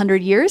like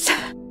 100 years.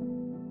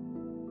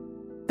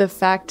 The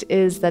fact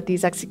is that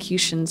these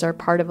executions are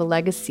part of a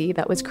legacy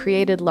that was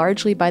created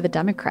largely by the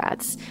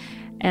Democrats.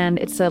 And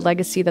it's a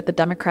legacy that the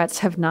Democrats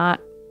have not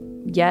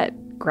yet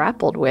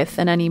grappled with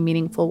in any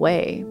meaningful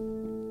way.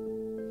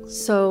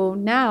 So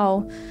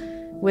now,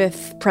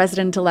 with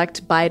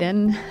President-elect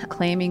Biden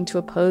claiming to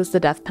oppose the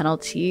death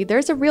penalty,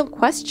 there's a real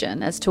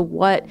question as to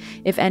what,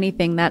 if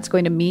anything, that's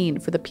going to mean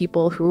for the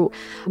people who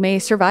may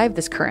survive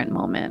this current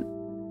moment.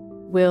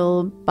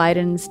 Will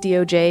Biden's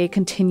DOJ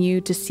continue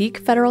to seek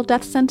federal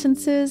death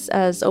sentences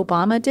as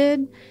Obama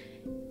did?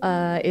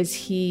 Is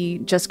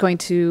he just going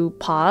to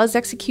pause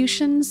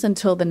executions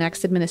until the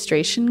next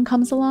administration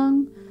comes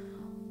along?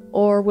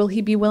 Or will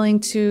he be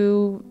willing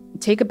to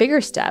take a bigger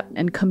step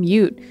and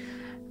commute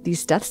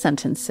these death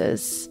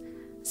sentences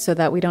so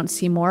that we don't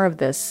see more of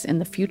this in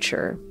the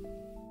future?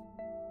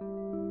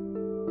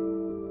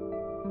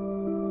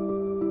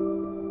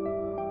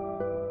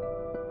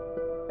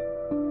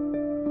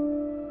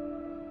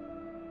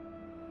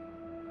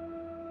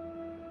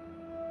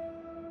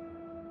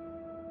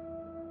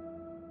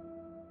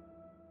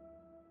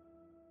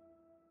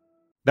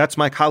 That's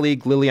my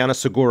colleague Liliana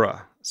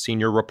Segura,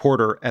 senior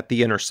reporter at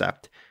The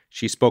Intercept.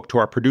 She spoke to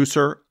our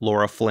producer,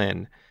 Laura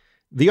Flynn.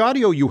 The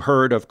audio you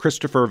heard of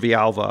Christopher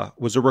Villalba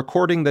was a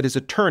recording that his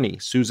attorney,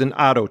 Susan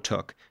Otto,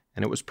 took,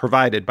 and it was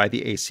provided by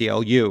the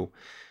ACLU.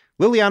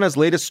 Liliana's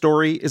latest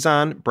story is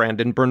on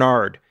Brandon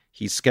Bernard.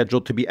 He's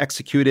scheduled to be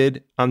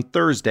executed on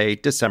Thursday,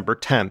 December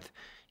 10th.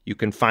 You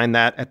can find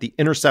that at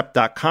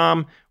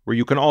theintercept.com, where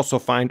you can also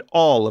find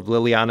all of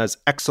Liliana's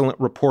excellent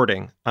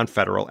reporting on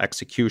federal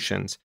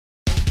executions.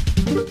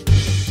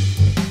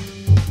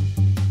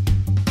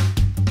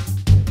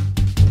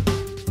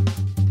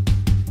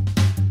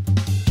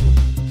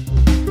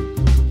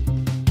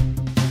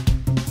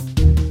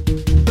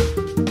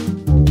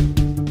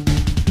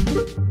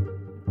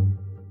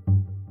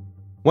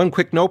 One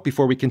quick note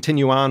before we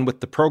continue on with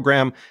the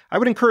program, I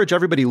would encourage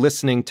everybody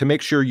listening to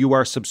make sure you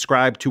are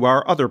subscribed to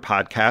our other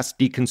podcast,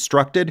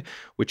 Deconstructed,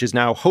 which is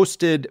now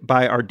hosted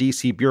by our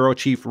DC bureau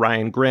chief,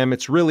 Ryan Grim.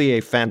 It's really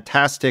a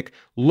fantastic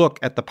look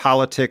at the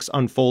politics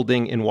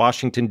unfolding in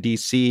Washington,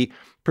 D.C.,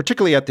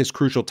 particularly at this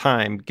crucial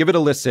time. Give it a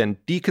listen.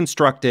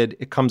 Deconstructed,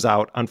 it comes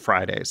out on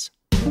Fridays.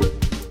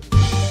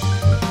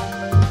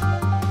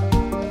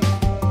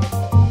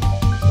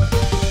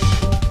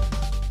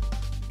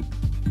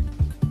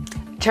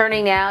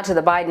 Turning now to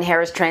the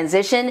Biden-Harris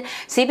transition,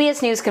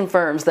 CBS News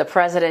confirms the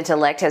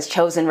president-elect has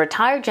chosen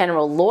retired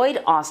General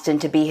Lloyd Austin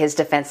to be his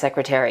defense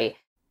secretary.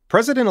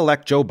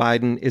 President-elect Joe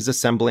Biden is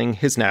assembling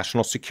his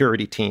national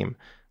security team.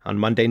 On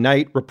Monday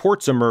night,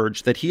 reports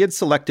emerged that he had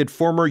selected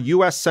former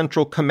U.S.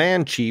 Central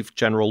Command Chief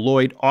General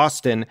Lloyd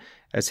Austin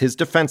as his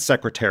defense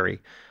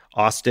secretary.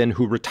 Austin,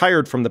 who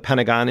retired from the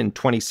Pentagon in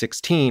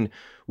 2016,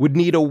 would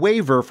need a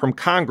waiver from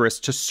Congress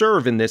to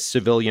serve in this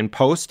civilian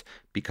post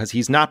because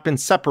he's not been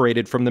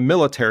separated from the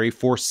military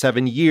for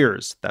 7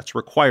 years. That's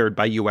required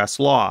by U.S.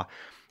 law.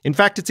 In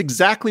fact, it's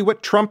exactly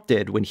what Trump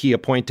did when he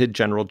appointed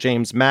General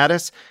James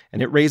Mattis,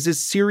 and it raises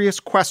serious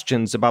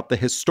questions about the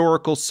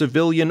historical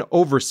civilian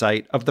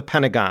oversight of the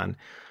Pentagon.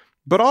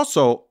 But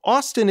also,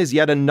 Austin is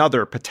yet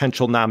another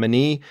potential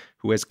nominee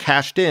who has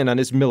cashed in on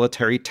his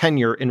military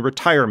tenure in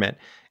retirement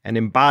and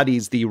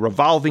embodies the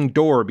revolving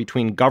door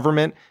between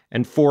government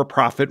and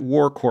for-profit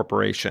war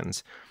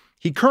corporations.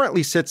 He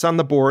currently sits on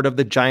the board of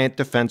the giant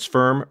defense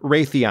firm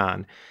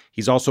Raytheon.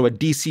 He's also a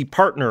D.C.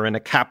 partner in a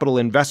capital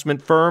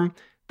investment firm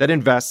that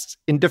invests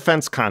in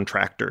defense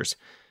contractors.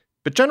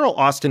 But General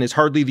Austin is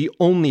hardly the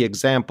only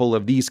example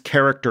of these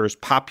characters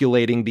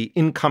populating the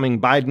incoming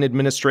Biden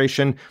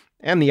administration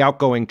and the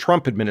outgoing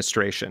Trump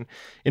administration.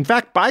 In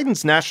fact,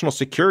 Biden's national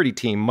security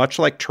team, much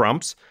like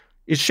Trump's,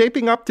 is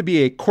shaping up to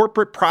be a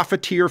corporate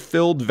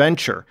profiteer-filled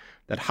venture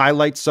that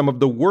highlights some of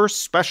the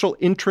worst special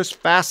interest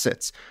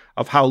facets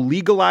of how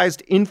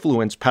legalized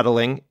influence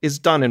peddling is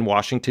done in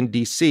Washington,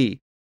 D.C.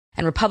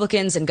 And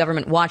Republicans and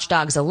government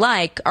watchdogs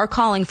alike are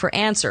calling for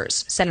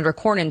answers. Senator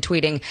Cornyn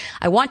tweeting,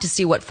 "I want to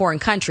see what foreign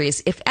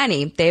countries, if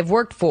any, they have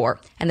worked for."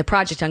 And the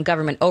Project on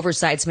Government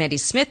Oversight's Mandy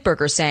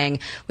Smithberger saying,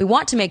 "We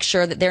want to make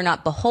sure that they're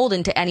not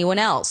beholden to anyone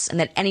else and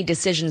that any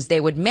decisions they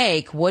would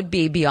make would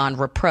be beyond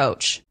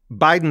reproach."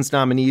 Biden's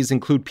nominees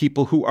include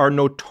people who are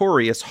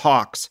notorious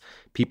hawks,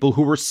 people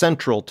who were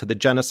central to the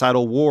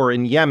genocidal war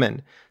in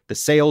Yemen, the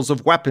sales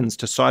of weapons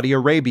to Saudi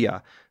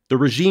Arabia, the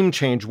regime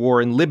change war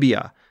in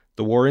Libya,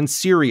 the war in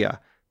Syria,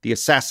 the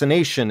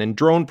assassination and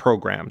drone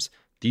programs,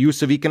 the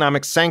use of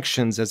economic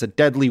sanctions as a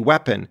deadly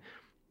weapon.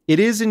 It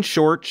is, in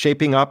short,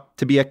 shaping up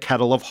to be a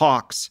kettle of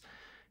hawks.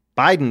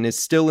 Biden is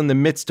still in the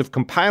midst of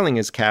compiling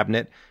his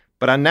cabinet,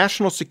 but on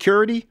national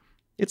security,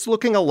 it's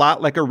looking a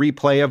lot like a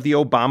replay of the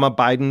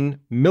Obama-Biden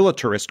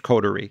militarist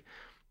coterie.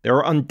 There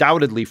are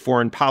undoubtedly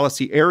foreign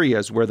policy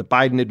areas where the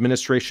Biden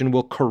administration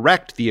will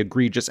correct the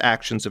egregious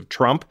actions of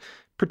Trump,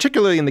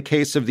 particularly in the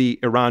case of the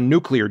Iran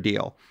nuclear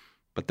deal.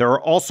 But there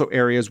are also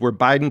areas where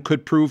Biden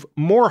could prove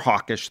more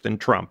hawkish than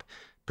Trump,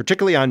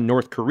 particularly on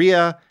North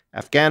Korea,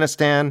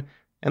 Afghanistan,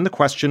 and the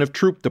question of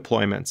troop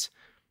deployments.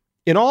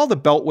 In all the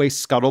Beltway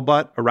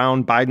scuttlebutt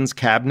around Biden's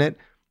cabinet,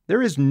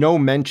 there is no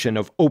mention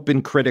of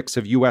open critics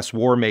of U.S.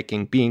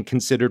 war-making being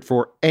considered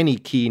for any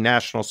key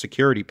national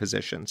security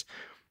positions.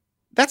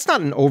 That's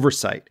not an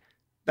oversight.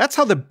 That's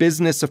how the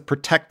business of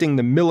protecting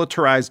the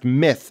militarized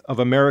myth of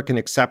American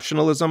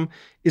exceptionalism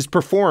is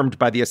performed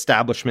by the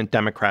establishment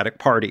Democratic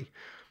Party.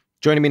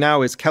 Joining me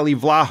now is Kelly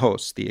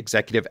Vlahos, the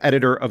executive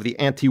editor of the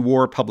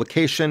anti-war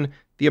publication,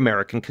 The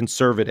American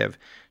Conservative.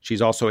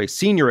 She's also a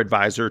senior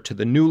advisor to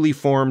the newly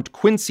formed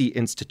Quincy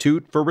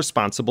Institute for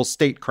Responsible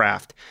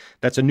Statecraft.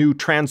 That's a new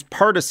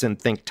transpartisan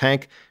think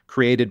tank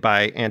created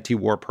by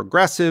anti-war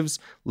progressives,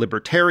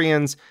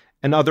 libertarians,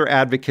 and other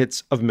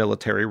advocates of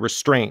military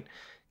restraint.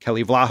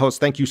 Kelly Vlahos,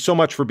 thank you so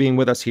much for being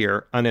with us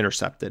here on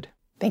Intercepted.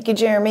 Thank you,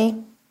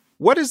 Jeremy.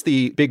 What is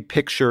the big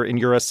picture in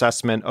your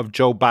assessment of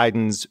Joe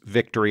Biden's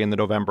victory in the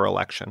November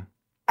election?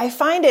 I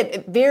find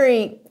it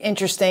very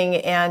interesting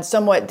and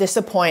somewhat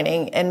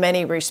disappointing in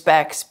many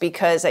respects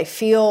because I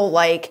feel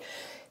like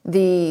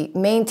the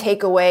main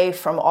takeaway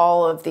from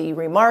all of the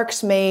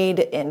remarks made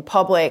in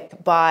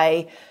public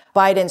by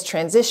Biden's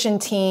transition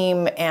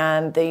team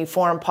and the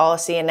foreign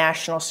policy and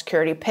national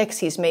security picks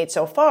he's made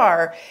so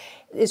far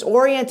is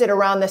oriented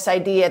around this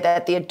idea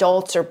that the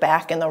adults are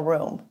back in the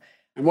room.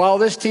 And while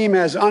this team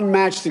has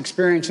unmatched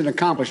experience and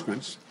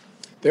accomplishments,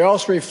 they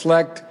also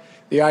reflect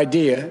the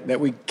idea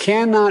that we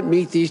cannot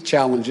meet these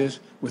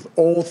challenges with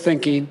old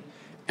thinking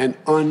and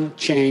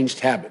unchanged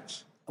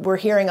habits. We're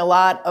hearing a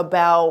lot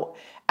about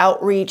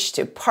outreach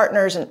to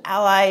partners and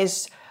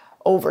allies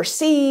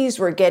overseas.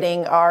 We're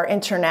getting our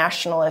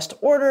internationalist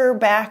order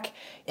back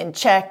in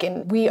check,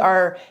 and we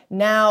are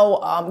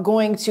now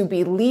going to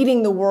be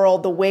leading the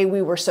world the way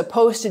we were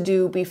supposed to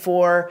do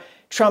before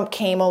Trump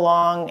came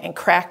along and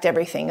cracked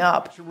everything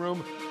up.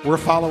 We're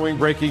following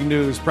breaking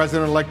news.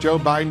 President-elect Joe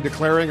Biden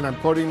declaring, and I'm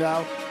quoting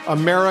now,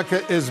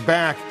 "America is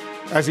back,"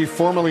 as he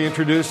formally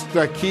introduced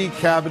the key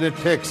cabinet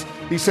picks.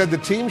 He said the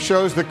team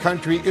shows the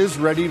country is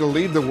ready to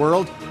lead the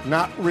world,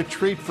 not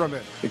retreat from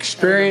it.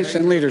 Experience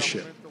and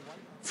leadership,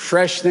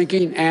 fresh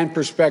thinking and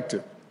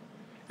perspective,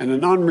 and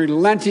an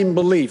unrelenting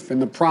belief in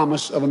the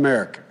promise of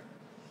America.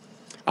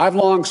 I've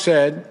long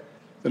said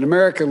that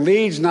America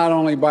leads not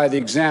only by the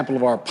example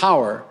of our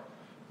power,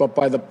 but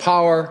by the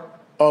power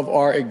of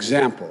our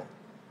example.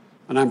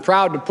 And I'm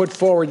proud to put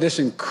forward this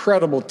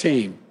incredible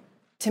team.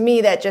 To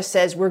me, that just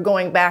says we're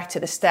going back to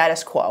the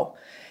status quo.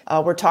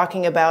 We're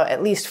talking about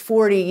at least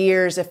 40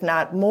 years, if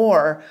not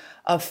more,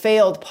 of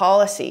failed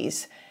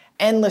policies,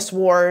 endless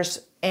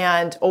wars,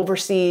 and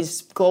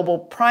overseas global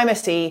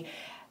primacy.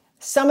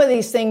 Some of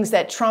these things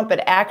that Trump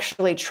had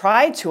actually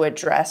tried to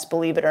address,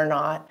 believe it or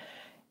not,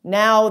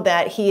 now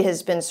that he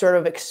has been sort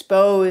of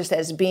exposed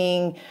as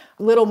being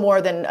little more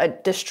than a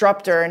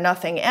disruptor and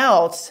nothing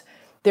else,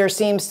 there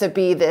seems to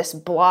be this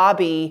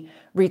blobby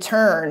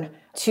return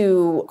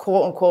to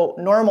quote unquote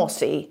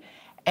normalcy.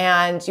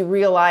 And you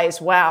realize,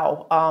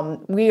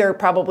 wow, we are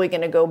probably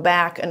going to go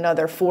back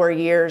another 4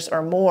 years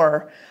or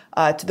more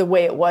to the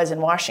way it was in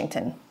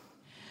Washington.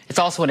 It's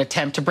also an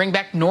attempt to bring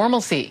back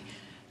normalcy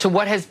to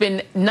what has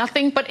been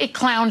nothing but a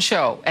clown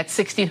show at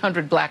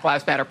 1600 Black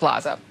Lives Matter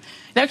Plaza.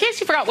 Now, in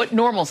case you forgot what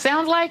normal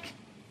sounds like,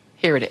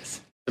 here it is.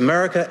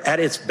 America,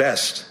 at its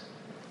best,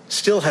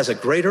 still has a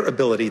greater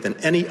ability than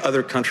any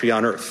other country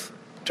on earth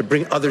to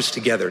bring others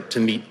together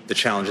to meet the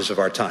challenges of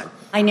our time.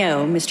 I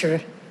know,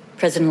 Mr.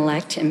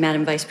 President-elect and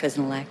Madam Vice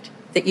President-elect,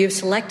 that you've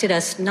selected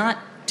us not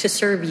to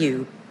serve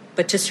you,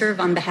 but to serve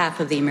on behalf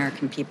of the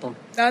American people.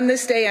 On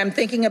this day, I'm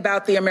thinking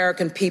about the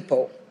American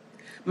people,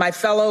 my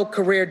fellow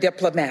career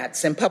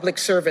diplomats and public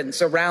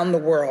servants around the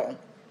world.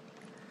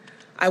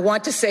 I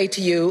want to say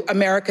to you,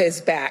 America is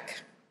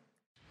back.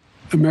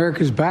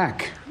 America's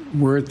back.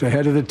 We're at the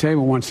head of the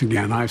table once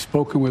again. I've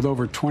spoken with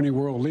over 20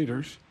 world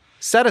leaders.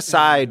 Set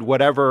aside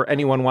whatever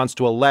anyone wants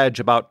to allege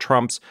about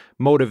Trump's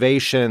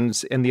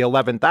motivations in the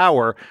 11th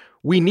hour.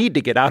 We need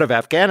to get out of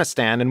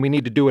Afghanistan, and we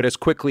need to do it as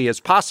quickly as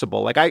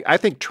possible. Like, I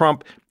think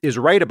Trump is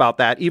right about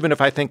that, even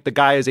if I think the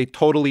guy is a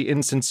totally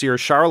insincere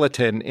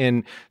charlatan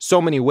in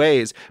so many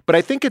ways. But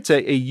I think it's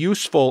a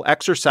useful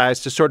exercise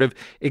to sort of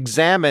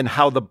examine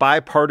how the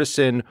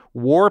bipartisan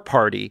war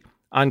party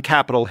on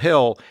Capitol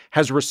Hill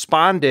has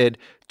responded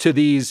to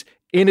these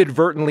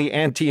inadvertently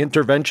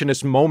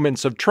anti-interventionist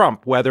moments of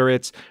Trump, whether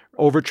it's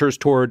overtures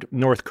toward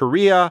North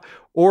Korea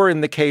or in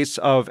the case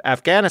of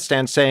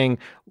Afghanistan saying,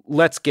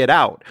 let's get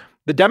out.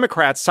 The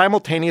Democrats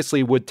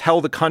simultaneously would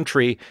tell the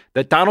country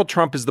that Donald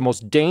Trump is the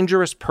most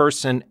dangerous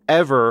person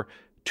ever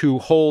to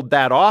hold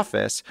that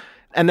office.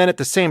 And then at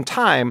the same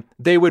time,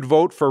 they would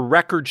vote for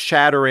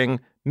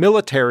record-shattering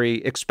military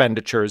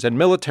expenditures and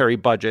military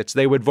budgets.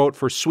 They would vote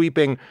for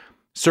sweeping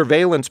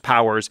surveillance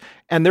powers,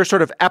 and they're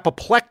sort of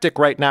apoplectic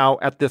right now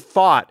at the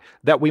thought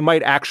that we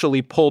might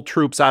actually pull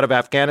troops out of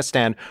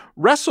Afghanistan.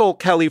 Wrestle,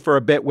 Kelly, for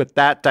a bit with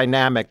that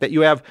dynamic, that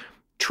you have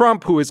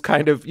Trump, who is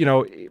kind of,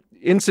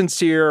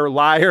 insincere,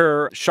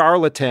 liar,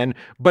 charlatan,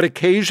 but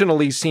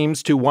occasionally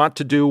seems to want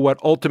to do what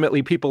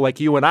ultimately people like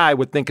you and I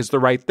would think is the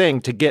right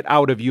thing, to get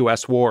out of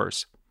U.S.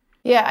 wars.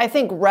 Yeah, I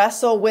think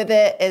wrestle with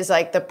it is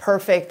like the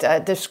perfect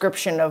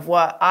description of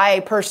what I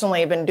personally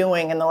have been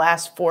doing in the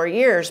last 4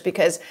 years,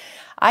 because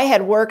I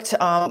had worked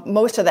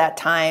most of that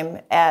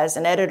time as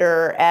an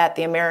editor at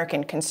the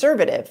American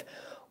Conservative,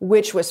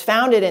 which was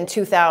founded in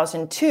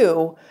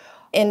 2002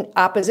 in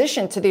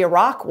opposition to the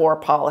Iraq War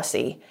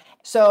policy.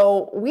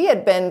 So we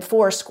had been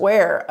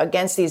foursquare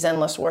against these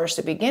endless wars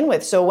to begin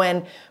with. So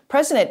when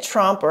President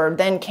Trump, or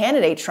then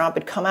candidate Trump,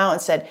 had come out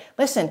and said,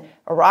 listen,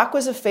 Iraq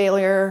was a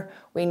failure.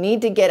 We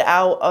need to get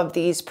out of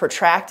these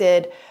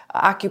protracted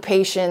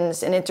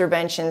occupations and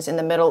interventions in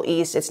the Middle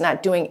East. It's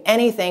not doing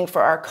anything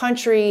for our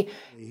country.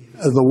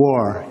 The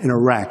war in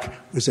Iraq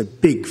was a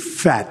big,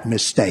 fat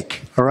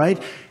mistake, all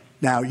right?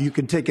 Now, you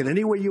can take it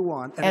any way you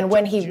want. And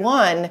when he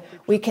won,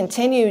 we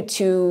continued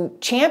to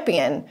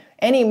champion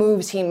any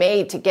moves he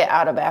made to get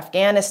out of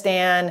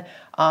Afghanistan,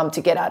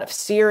 to get out of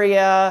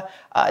Syria,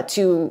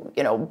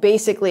 to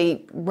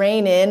basically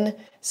rein in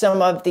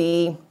some of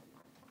the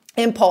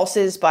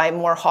impulses by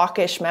more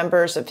hawkish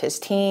members of his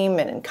team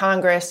and in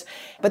Congress.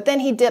 But then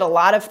he did a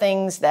lot of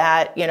things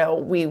that,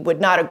 we would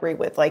not agree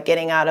with, like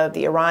getting out of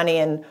the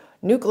Iranian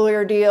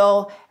nuclear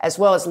deal, as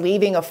well as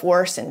leaving a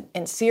force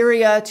in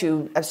Syria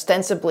to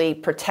ostensibly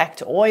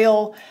protect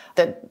oil,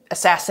 the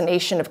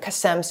assassination of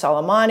Qasem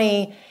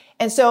Soleimani.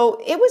 And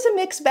so it was a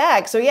mixed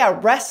bag. So yeah,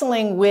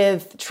 wrestling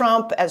with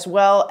Trump, as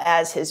well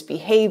as his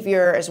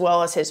behavior, as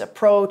well as his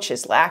approach,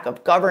 his lack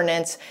of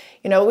governance,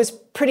 it was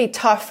pretty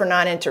tough for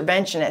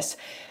non-interventionists.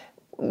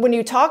 When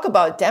you talk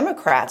about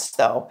Democrats,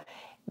 though,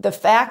 the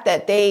fact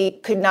that they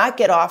could not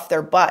get off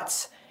their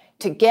butts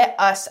to get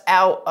us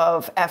out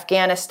of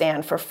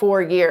Afghanistan for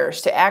 4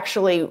 years, to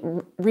actually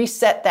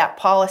reset that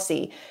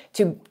policy,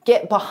 to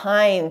get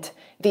behind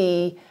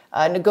the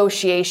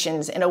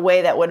negotiations in a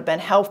way that would have been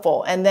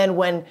helpful. And then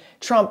when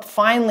Trump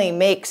finally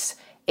makes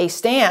a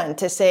stand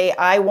to say,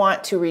 I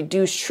want to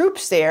reduce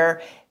troops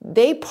there,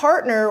 they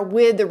partner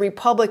with the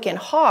Republican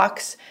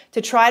hawks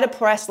to try to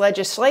press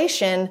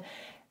legislation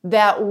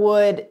that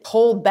would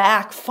hold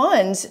back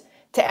funds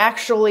to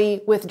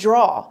actually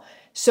withdraw.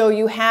 So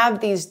you have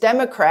these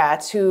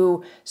Democrats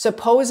who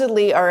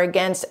supposedly are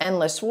against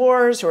endless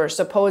wars, who are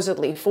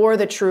supposedly for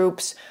the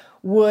troops,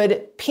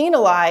 would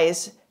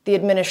penalize the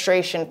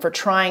administration for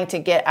trying to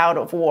get out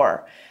of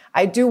war.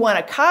 I do want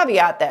to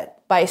caveat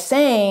that by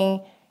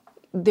saying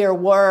there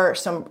were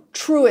some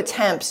true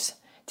attempts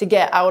to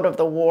get out of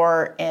the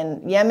war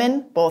in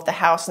Yemen. Both the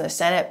House and the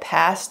Senate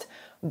passed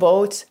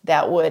votes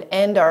that would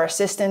end our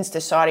assistance to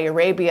Saudi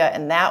Arabia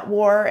in that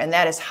war, and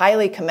that is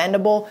highly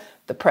commendable.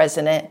 The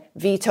president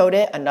vetoed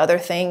it, another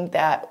thing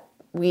that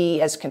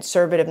we as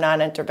conservative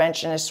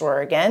non-interventionists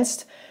were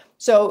against.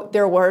 So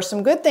there were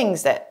some good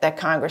things that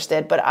Congress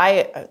did, but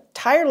I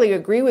entirely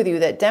agree with you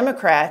that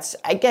Democrats,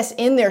 I guess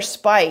in their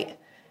spite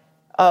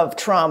of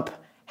Trump,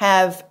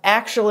 have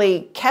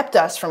actually kept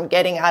us from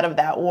getting out of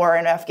that war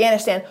in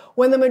Afghanistan,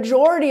 when the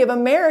majority of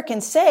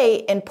Americans say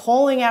in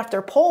polling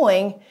after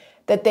polling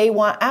that they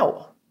want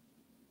out.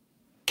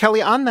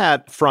 Kelly, on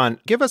that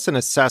front, give us an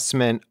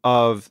assessment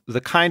of the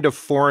kind of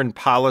foreign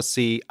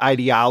policy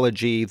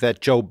ideology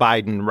that Joe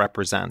Biden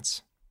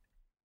represents.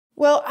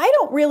 Well, I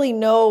don't really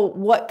know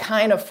what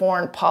kind of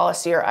foreign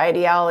policy or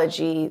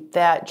ideology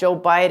that Joe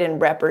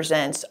Biden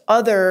represents,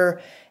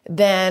 other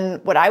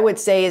than what I would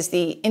say is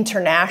the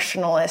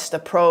internationalist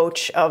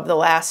approach of the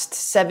last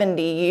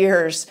 70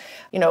 years,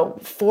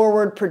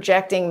 forward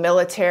projecting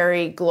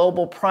military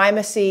global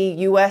primacy,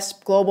 U.S.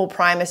 global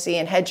primacy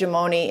and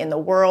hegemony in the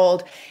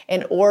world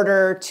in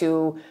order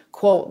to,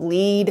 quote,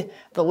 lead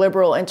the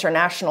liberal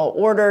international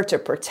order, to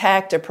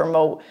protect, to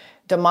promote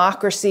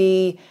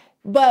democracy.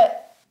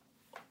 But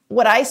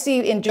what I see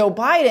in Joe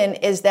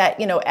Biden is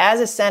that, as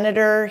a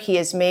senator, he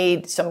has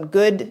made some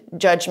good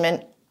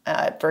judgment.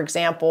 For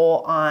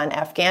example, on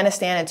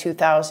Afghanistan in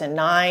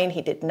 2009,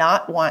 he did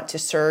not want to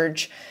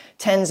surge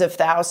tens of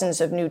thousands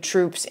of new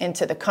troops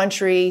into the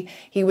country.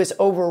 He was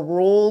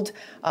overruled.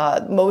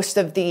 Most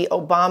of the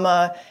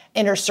Obama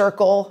inner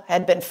circle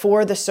had been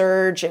for the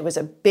surge. It was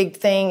a big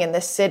thing in the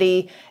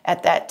city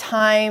at that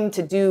time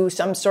to do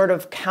some sort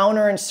of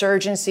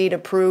counterinsurgency to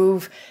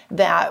prove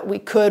that we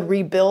could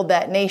rebuild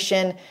that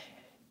nation.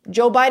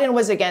 Joe Biden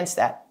was against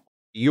that.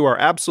 You are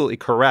absolutely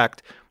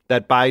correct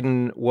that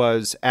Biden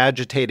was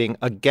agitating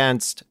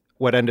against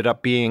what ended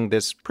up being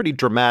this pretty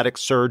dramatic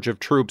surge of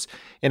troops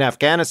in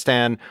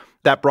Afghanistan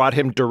that brought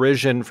him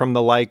derision from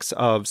the likes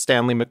of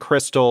Stanley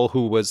McChrystal,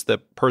 who was the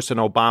person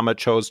Obama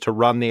chose to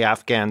run the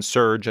Afghan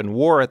surge and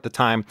war at the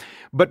time.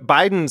 But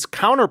Biden's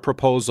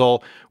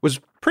counterproposal was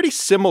pretty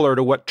similar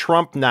to what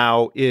Trump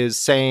now is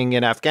saying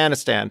in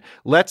Afghanistan.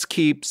 Let's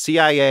keep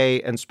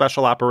CIA and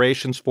special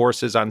operations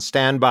forces on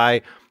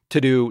standby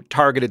to do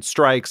targeted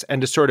strikes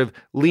and to sort of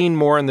lean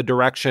more in the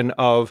direction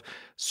of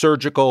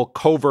surgical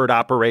covert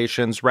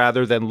operations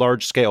rather than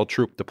large-scale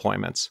troop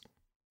deployments.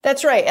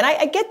 That's right. And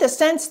I get the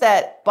sense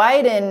that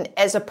Biden,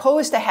 as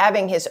opposed to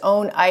having his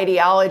own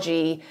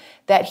ideology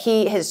that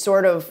he is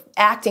sort of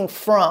acting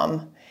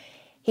from,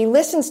 he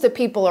listens to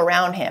people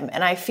around him.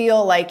 And I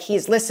feel like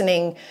he's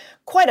listening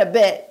quite a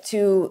bit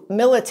to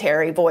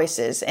military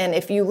voices. And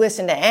if you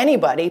listen to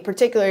anybody,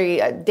 particularly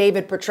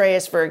David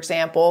Petraeus, for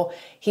example,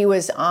 he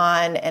was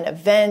on an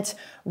event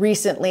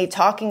recently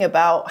talking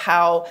about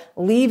how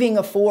leaving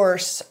a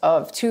force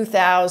of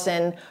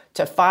 2,000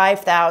 to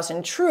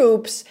 5,000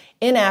 troops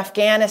in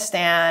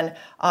Afghanistan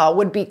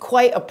would be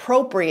quite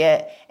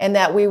appropriate, and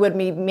that we would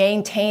be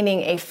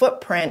maintaining a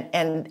footprint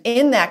and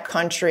in that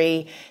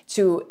country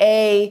to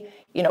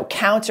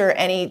counter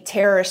any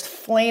terrorist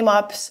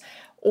flame-ups,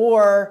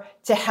 or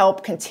to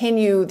help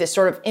continue this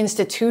sort of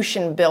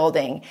institution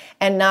building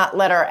and not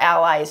let our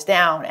allies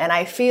down. And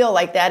I feel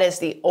like that is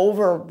the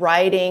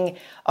overriding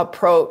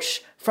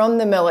approach from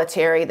the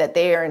military, that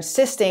they are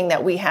insisting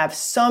that we have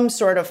some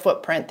sort of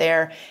footprint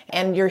there.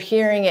 And you're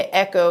hearing it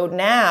echoed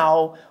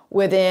now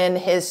within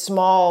his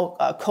small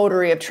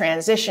coterie of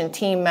transition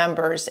team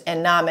members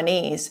and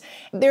nominees.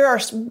 There are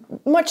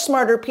much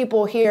smarter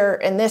people here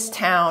in this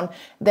town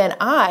than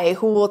I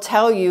who will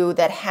tell you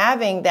that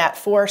having that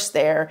force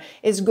there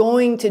is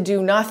going to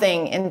do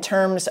nothing in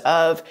terms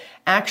of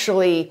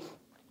actually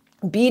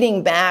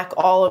beating back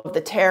all of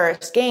the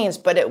terrorist gains,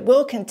 but it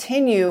will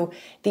continue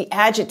the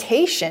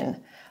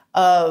agitation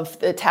of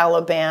the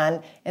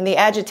Taliban and the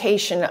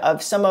agitation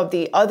of some of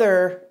the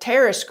other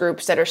terrorist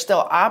groups that are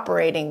still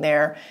operating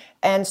there.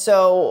 And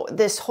so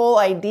this whole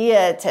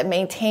idea to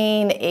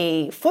maintain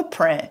a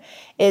footprint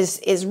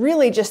is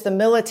really just the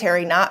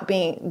military not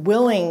being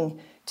willing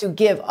to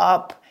give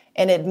up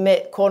and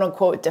admit, quote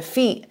unquote,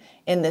 defeat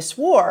in this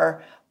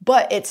war,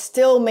 but it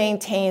still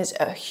maintains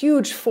a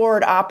huge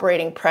forward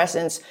operating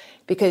presence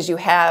because you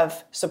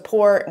have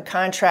support and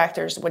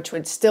contractors, which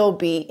would still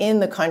be in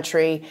the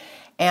country.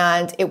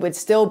 And it would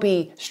still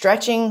be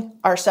stretching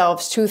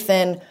ourselves too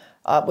thin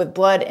with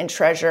blood and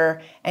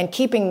treasure and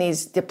keeping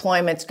these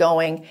deployments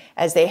going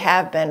as they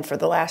have been for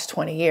the last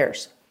 20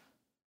 years.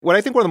 What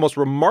I think one of the most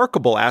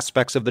remarkable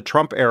aspects of the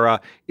Trump era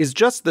is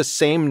just the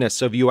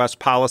sameness of U.S.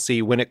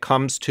 policy when it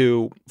comes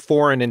to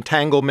foreign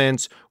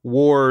entanglements,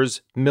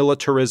 wars,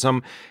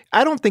 militarism.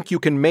 I don't think you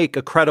can make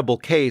a credible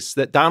case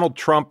that Donald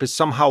Trump is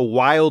somehow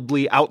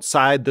wildly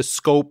outside the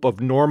scope of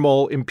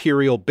normal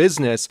imperial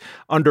business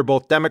under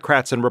both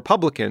Democrats and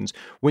Republicans.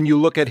 When you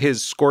look at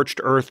his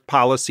scorched earth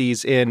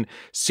policies in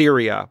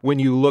Syria, when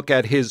you look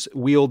at his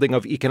wielding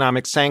of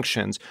economic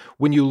sanctions,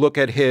 when you look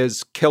at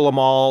his kill 'em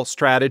all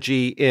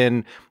strategy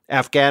in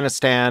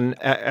Afghanistan,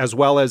 as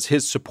well as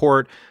his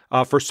support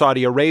for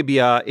Saudi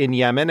Arabia in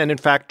Yemen. And in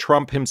fact,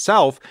 Trump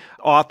himself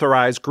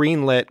authorized,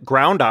 greenlit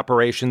ground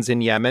operations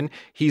in Yemen.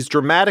 He's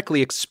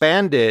dramatically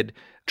expanded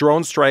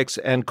drone strikes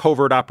and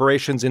covert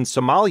operations in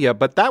Somalia,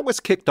 but that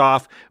was kicked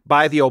off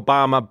by the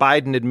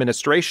Obama-Biden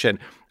administration.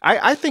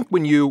 I think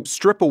when you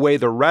strip away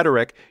the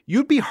rhetoric,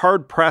 you'd be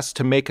hard-pressed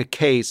to make a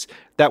case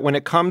that when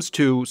it comes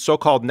to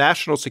so-called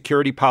national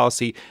security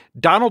policy,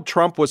 Donald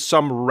Trump was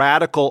some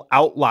radical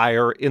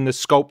outlier in the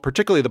scope,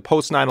 particularly the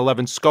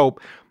post-9/11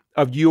 scope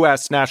of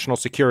U.S. national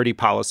security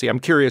policy. I'm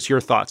curious your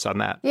thoughts on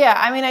that. Yeah,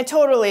 I mean, I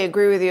totally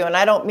agree with you, and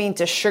I don't mean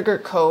to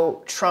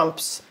sugarcoat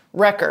Trump's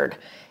record.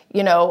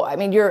 You know, I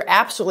mean, you're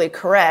absolutely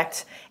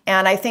correct.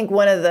 And I think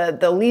one of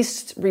the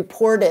least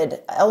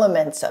reported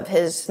elements of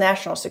his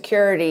national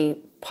security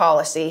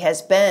policy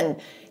has been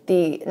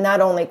the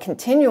not only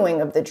continuing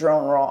of the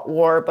drone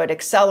war, but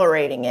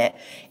accelerating it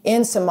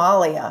in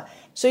Somalia.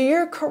 So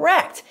you're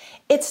correct.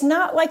 It's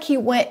not like he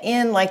went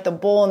in like the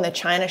bull in the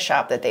china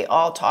shop that they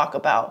all talk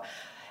about.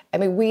 I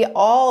mean, we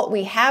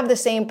have the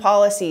same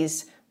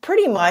policies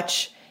pretty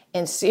much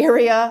in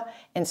Syria,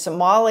 in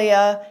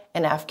Somalia,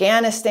 in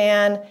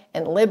Afghanistan,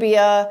 in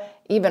Libya,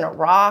 even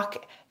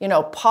Iraq. You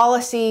know,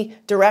 policy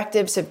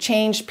directives have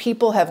changed.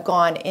 People have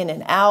gone in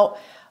and out.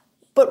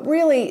 But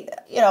really,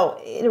 you know,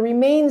 it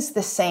remains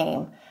the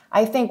same.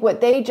 I think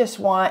what they just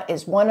want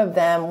is one of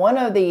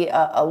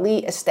the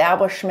elite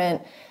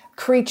establishment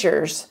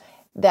creatures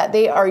that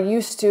they are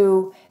used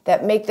to,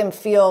 that make them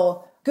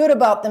feel good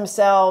about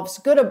themselves,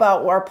 good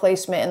about our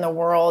placement in the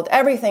world.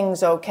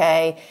 Everything's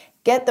okay.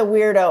 Get the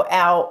weirdo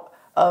out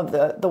of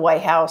the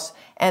White House,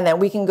 and then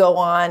we can go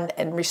on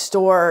and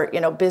restore, you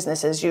know,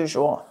 business as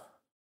usual.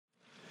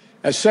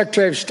 As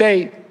Secretary of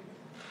State,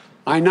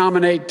 I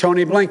nominate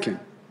Tony Blinken.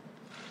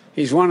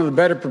 He's one of the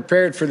better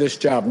prepared for this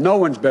job. No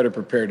one's better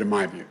prepared, in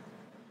my view.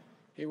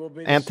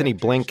 Tony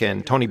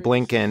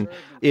Blinken,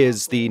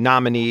 is the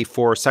nominee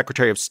for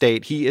Secretary of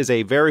State. He is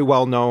a very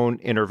well-known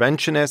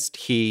interventionist.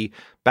 He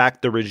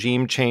backed the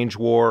regime change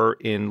war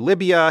in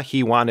Libya.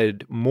 He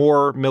wanted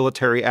more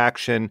military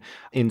action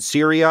in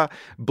Syria.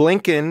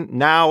 Blinken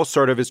now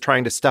sort of is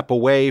trying to step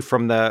away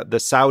from the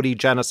Saudi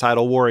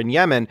genocidal war in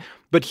Yemen,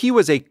 but he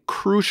was a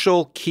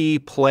crucial key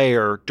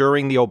player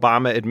during the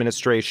Obama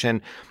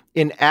administration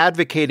in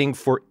advocating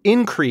for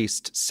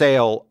increased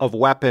sale of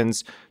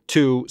weapons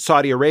to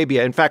Saudi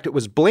Arabia. In fact, it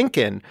was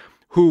Blinken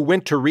who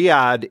went to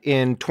Riyadh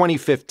in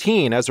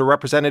 2015 as a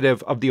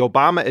representative of the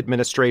Obama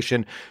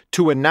administration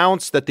to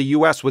announce that the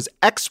U.S. was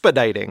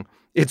expediting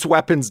its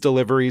weapons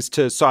deliveries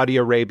to Saudi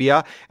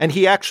Arabia. And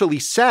he actually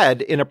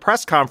said in a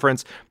press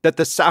conference that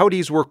the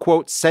Saudis were,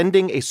 quote,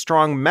 sending a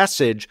strong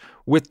message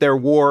with their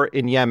war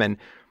in Yemen.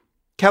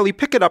 Kelly,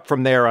 pick it up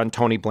from there on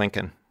Tony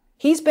Blinken.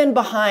 He's been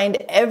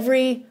behind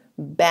every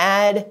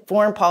bad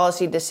foreign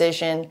policy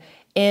decision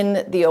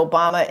in the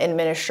Obama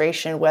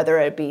administration, whether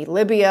it be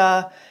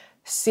Libya,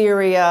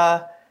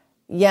 Syria,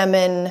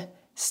 Yemen,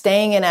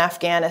 staying in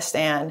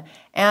Afghanistan.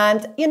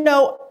 And,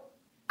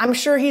 I'm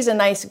sure he's a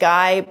nice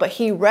guy, but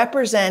he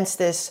represents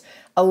this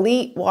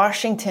elite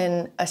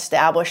Washington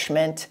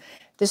establishment,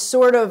 this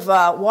sort of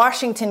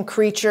Washington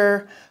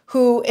creature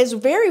who is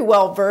very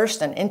well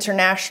versed in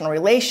international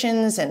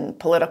relations and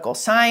political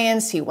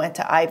science. He went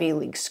to Ivy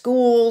League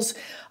schools.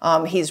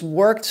 He's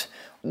worked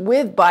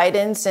with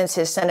Biden since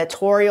his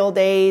senatorial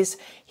days.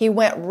 He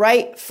went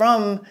right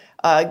from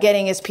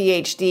getting his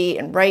PhD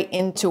and right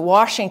into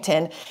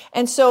Washington.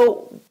 And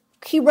so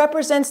he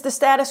represents the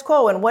status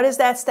quo. And what is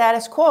that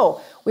status quo?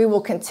 We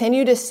will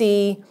continue to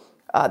see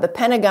the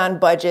Pentagon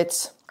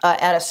budgets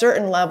at a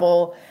certain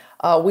level.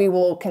 We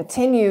will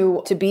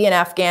continue to be in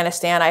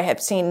Afghanistan. I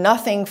have seen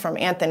nothing from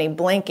Anthony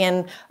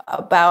Blinken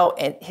about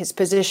his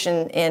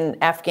position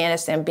in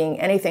Afghanistan being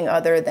anything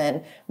other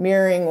than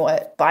mirroring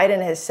what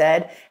Biden has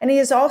said. And he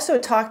has also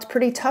talked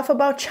pretty tough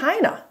about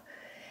China.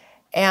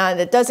 And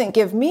it doesn't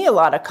give me a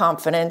lot of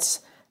confidence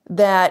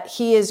that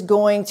he is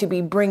going to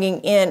be bringing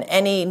in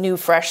any new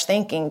fresh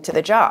thinking to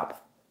the job.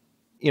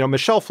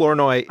 Michelle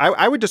Flournoy,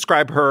 I would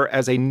describe her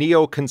as a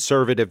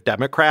neoconservative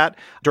Democrat.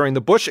 During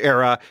the Bush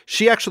era,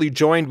 she actually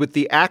joined with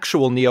the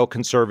actual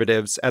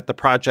neoconservatives at the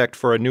Project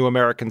for a New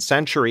American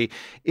Century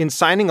in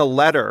signing a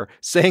letter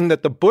saying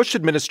that the Bush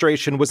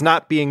administration was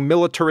not being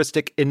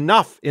militaristic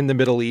enough in the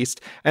Middle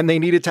East, and they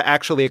needed to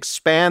actually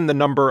expand the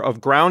number of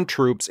ground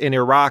troops in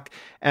Iraq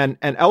and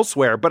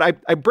elsewhere. But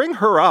I bring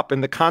her up in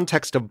the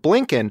context of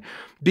Blinken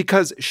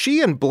because she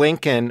and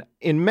Blinken,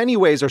 in many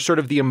ways, are sort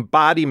of the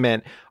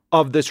embodiment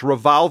of this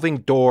revolving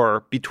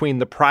door between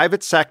the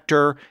private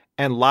sector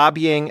and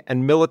lobbying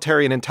and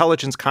military and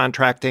intelligence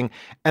contracting,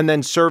 and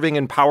then serving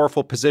in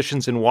powerful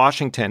positions in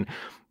Washington.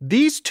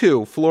 These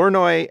two,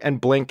 Flournoy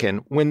and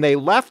Blinken, when they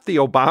left the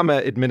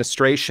Obama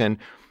administration,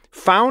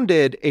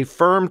 founded a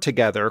firm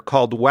together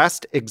called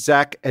West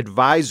Exec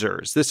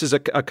Advisors. This is a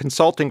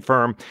consulting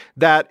firm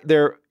that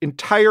their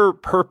entire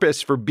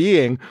purpose for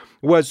being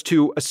was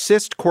to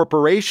assist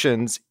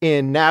corporations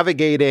in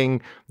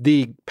navigating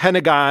the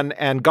Pentagon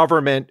and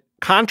government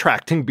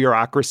contracting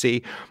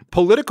bureaucracy.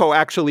 Politico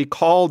actually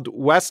called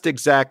West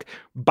Exec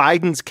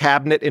Biden's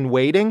cabinet in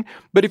waiting.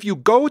 But if you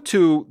go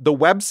to the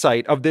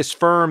website of this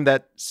firm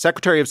that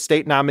Secretary of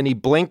State nominee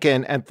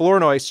Blinken and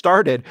Flournoy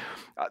started,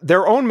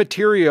 their own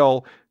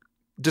material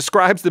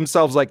describes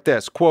themselves like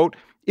this, quote,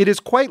 "It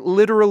is quite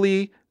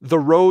literally the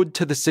road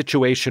to the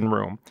Situation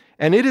Room.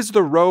 And it is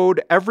the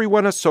road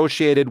everyone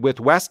associated with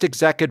West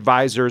Exec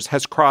Advisors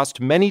has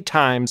crossed many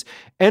times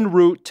en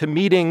route to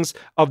meetings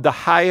of the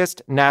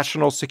highest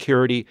national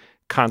security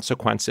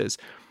consequences."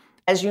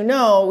 As you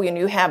know, when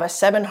you have a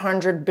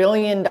 $700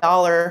 billion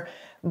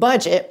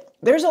budget,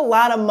 there's a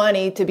lot of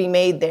money to be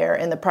made there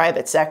in the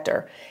private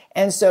sector.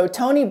 And so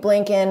Tony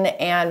Blinken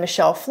and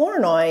Michelle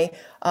Flournoy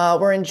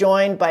were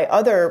enjoined by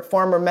other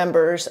former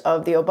members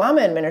of the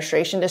Obama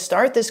administration to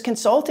start this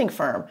consulting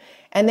firm.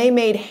 And they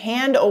made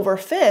hand over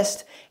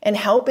fist in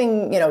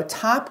helping,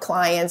 top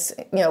clients,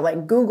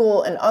 like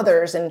Google and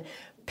others, and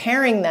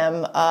pairing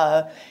them,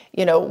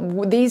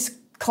 these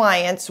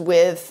clients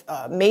with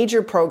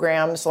major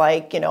programs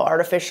like,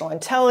 artificial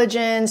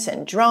intelligence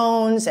and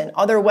drones and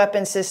other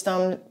weapon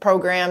system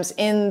programs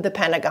in the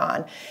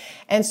Pentagon.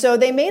 And so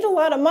they made a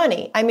lot of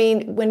money. I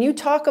mean, when you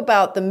talk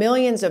about the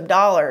millions of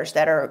dollars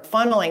that are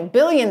funneling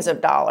billions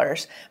of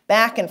dollars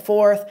back and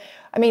forth,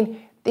 I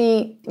mean,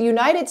 the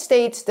United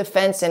States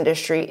defense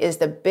industry is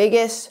the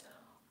biggest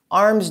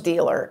arms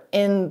dealer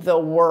in the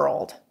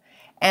world.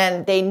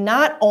 And they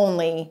not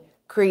only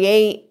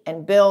create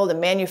and build and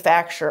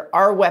manufacture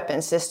our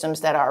weapon systems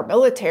that our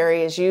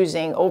military is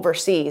using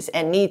overseas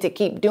and need to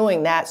keep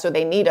doing that, so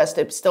they need us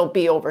to still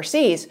be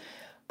overseas,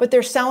 but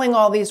they're selling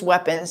all these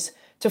weapons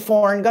to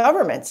foreign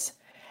governments.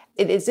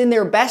 It is in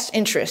their best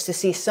interest to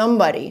see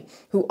somebody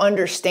who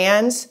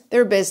understands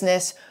their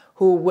business,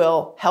 who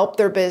will help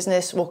their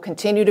business, will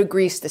continue to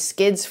grease the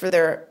skids for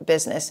their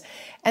business.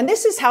 And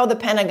this is how the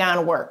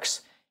Pentagon works.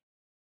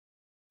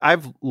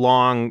 I've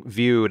long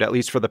viewed, at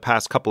least for the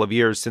past couple of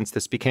years since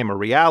this became a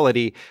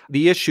reality,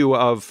 the issue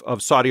of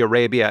Saudi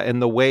Arabia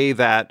and the way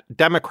that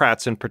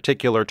Democrats in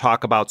particular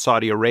talk about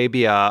Saudi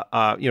Arabia.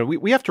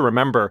 We have to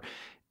remember,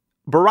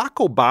 Barack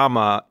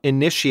Obama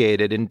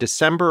initiated in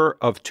December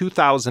of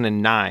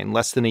 2009,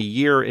 less than a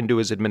year into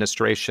his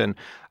administration,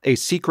 a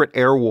secret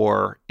air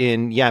war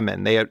in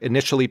Yemen. They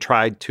initially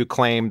tried to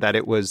claim that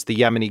it was the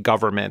Yemeni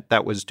government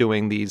that was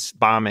doing these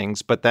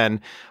bombings, but then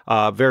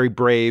very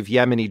brave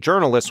Yemeni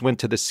journalists went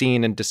to the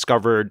scene and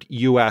discovered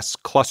U.S.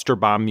 cluster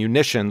bomb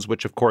munitions,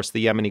 which, of course,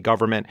 the Yemeni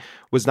government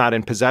was not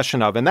in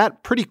possession of. And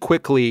that pretty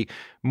quickly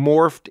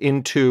morphed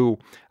into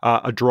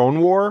a drone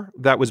war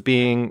that was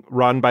being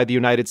run by the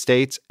United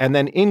States, and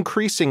then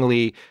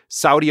increasingly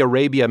Saudi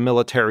Arabia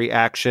military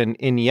action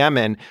in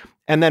Yemen.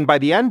 And then by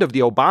the end of the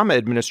Obama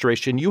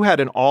administration, you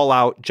had an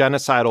all-out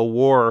genocidal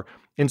war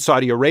in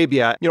Saudi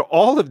Arabia.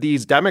 All of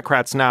these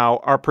Democrats now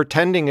are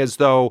pretending as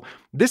though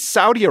this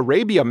Saudi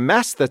Arabia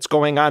mess that's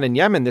going on in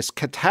Yemen, this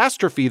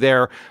catastrophe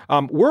there,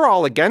 we're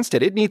all against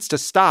it. It needs to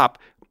stop,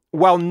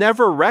 while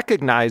never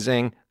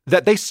recognizing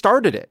that they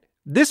started it.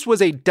 This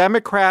was a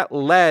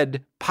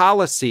Democrat-led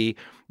policy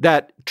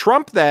that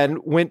Trump then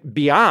went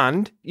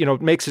beyond,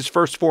 makes his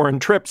first foreign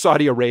trip,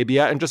 Saudi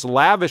Arabia, and just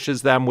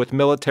lavishes them with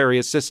military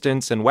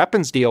assistance and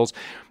weapons deals.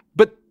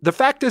 But the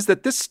fact is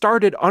that this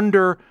started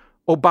under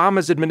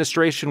Obama's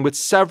administration, with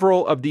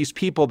several of these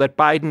people that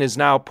Biden is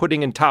now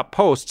putting in top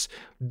posts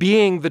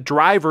being the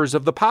drivers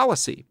of the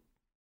policy.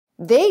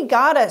 They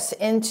got us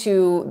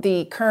into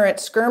the current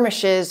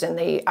skirmishes and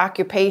the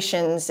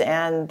occupations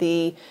and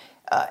the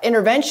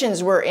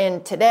interventions we're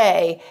in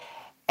today.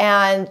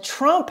 And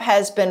Trump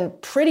has been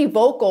pretty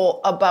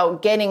vocal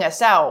about getting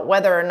us out.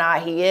 Whether or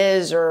not he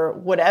is or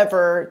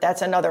whatever,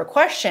 that's another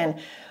question.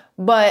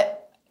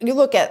 But you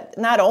look at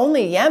not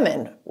only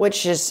Yemen,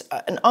 which is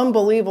an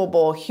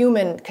unbelievable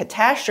human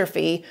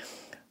catastrophe,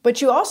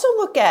 but you also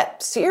look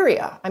at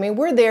Syria. I mean,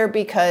 we're there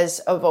because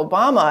of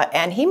Obama,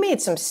 and he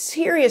made some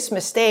serious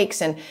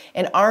mistakes in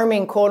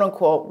arming quote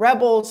unquote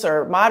rebels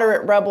or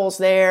moderate rebels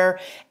there.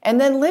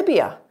 And then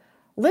Libya.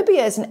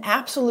 Libya is an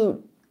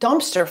absolute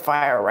dumpster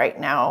fire right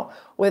now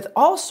with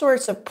all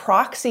sorts of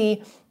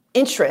proxy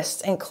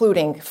interests,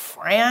 including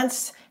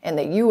France and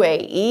the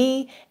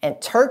UAE and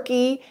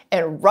Turkey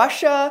and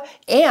Russia,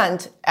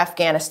 and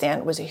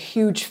Afghanistan was a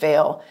huge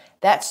fail.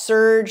 That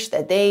surge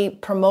that they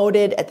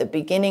promoted at the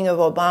beginning of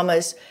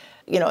Obama's,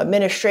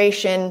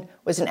 administration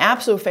was an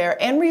absolute failure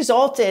and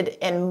resulted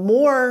in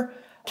more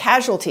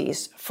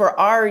casualties for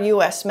our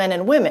U.S. men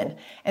and women.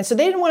 And so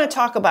they didn't want to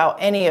talk about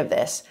any of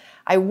this.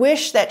 I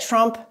wish that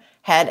Trump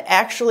had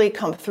actually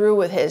come through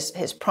with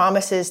his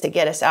promises to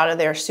get us out of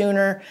there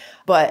sooner.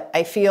 But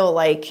I feel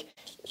like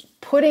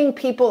putting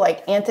people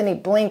like Antony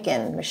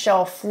Blinken,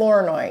 Michelle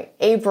Flournoy,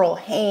 Avril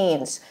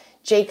Haines,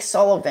 Jake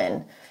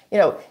Sullivan,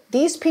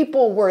 these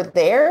people were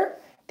there.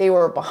 They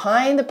were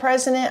behind the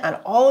president on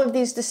all of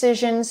these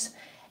decisions,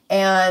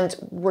 and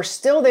we're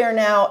still there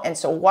now. And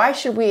so why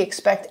should we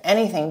expect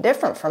anything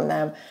different from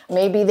them?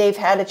 Maybe they've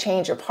had a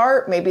change of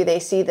heart. Maybe they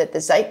see that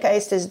the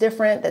zeitgeist is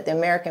different, that the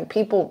American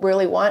people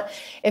really want.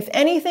 If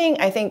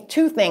anything, I think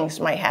two things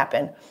might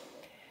happen.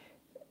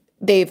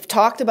 They've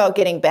talked about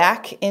getting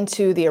back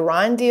into the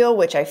Iran deal,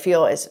 which I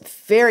feel is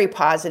very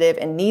positive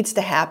and needs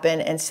to happen,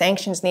 and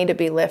sanctions need to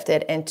be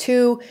lifted. And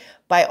two,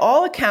 by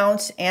all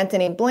accounts,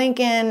 Antony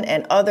Blinken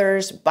and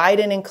others,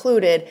 Biden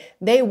included,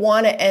 they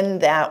want to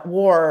end that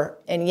war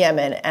in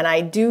Yemen. And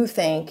I do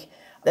think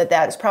that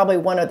that is probably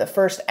one of the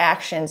first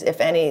actions, if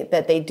any,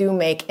 that they do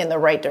make in the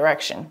right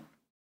direction.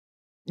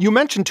 You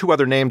mentioned two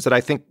other names that I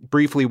think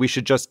briefly we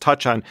should just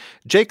touch on.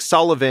 Jake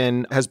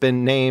Sullivan has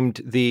been named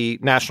the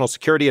National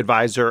Security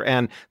Advisor,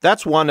 and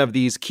that's one of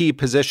these key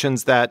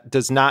positions that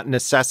does not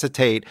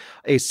necessitate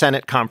a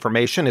Senate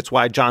confirmation. It's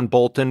why John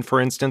Bolton, for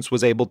instance,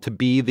 was able to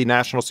be the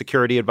National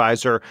Security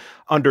Advisor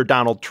under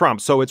Donald Trump.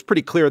 So it's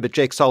pretty clear that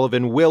Jake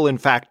Sullivan will, in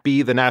fact,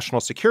 be the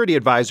National Security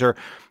Advisor.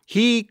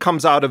 He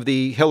comes out of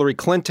the Hillary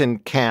Clinton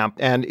camp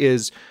and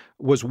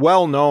was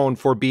well known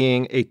for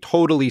being a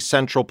totally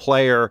central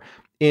player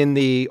in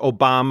the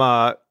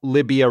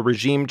Obama-Libya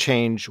regime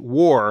change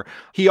war.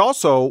 He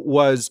also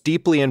was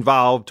deeply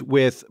involved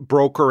with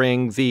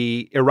brokering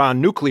the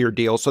Iran nuclear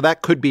deal, so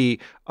that could be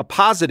a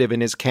positive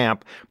in his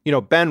camp.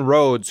 Ben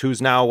Rhodes,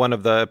 who's now one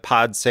of the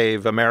Pod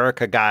Save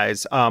America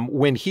guys,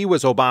 when he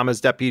was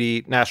Obama's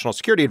deputy national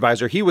security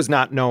advisor, he was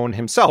not known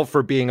himself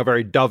for being a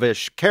very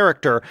dovish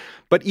character.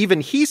 But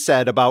even he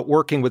said about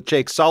working with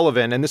Jake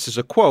Sullivan, and this is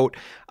a quote,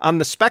 "On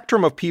the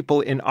spectrum of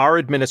people in our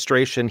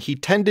administration, he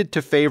tended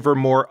to favor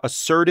more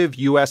assertive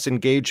U.S.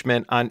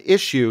 engagement on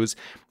issues,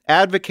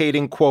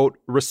 advocating, quote,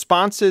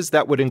 responses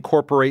that would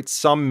incorporate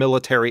some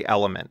military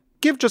element."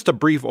 Give just a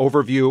brief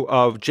overview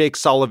of Jake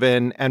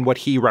Sullivan and what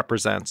he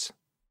represents.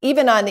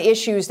 Even on the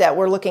issues that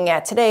we're looking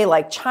at today,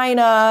 like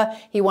China,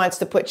 he wants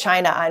to put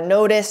China on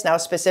notice. Now,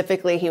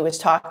 specifically, he was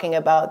talking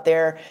about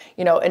their,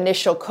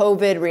 initial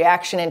COVID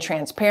reaction and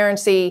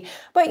transparency.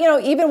 But,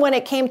 even when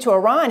it came to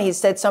Iran, he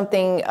said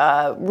something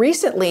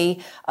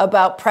recently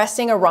about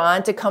pressing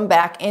Iran to come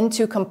back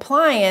into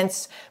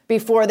compliance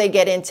before they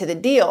get into the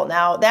deal.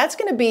 Now, that's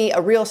going to be a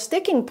real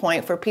sticking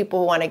point for people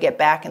who want to get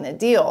back in the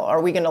deal.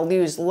 Are we going to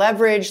lose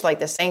leverage, like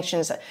the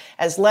sanctions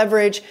as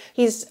leverage?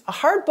 He's a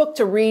hard book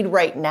to read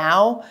right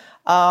now,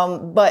 now.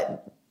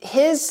 But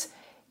his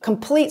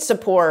complete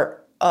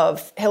support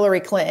of Hillary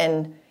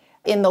Clinton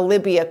in the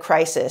Libya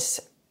crisis,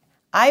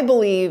 I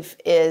believe,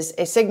 is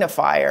a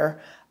signifier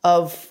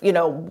of,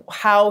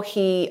 how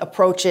he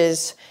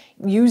approaches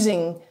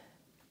using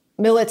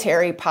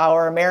military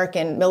power,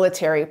 American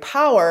military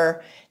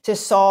power, to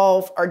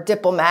solve our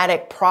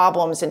diplomatic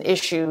problems and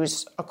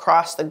issues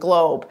across the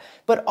globe.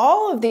 But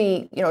all of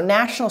the,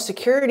 national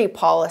security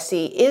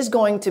policy is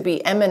going to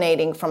be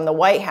emanating from the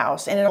White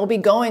House, and it'll be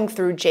going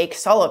through Jake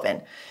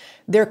Sullivan.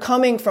 They're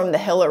coming from the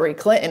Hillary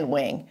Clinton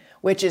wing,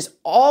 which is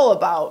all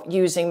about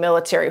using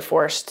military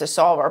force to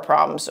solve our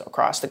problems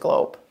across the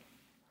globe.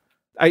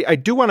 I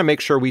do want to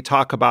make sure we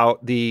talk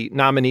about the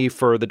nominee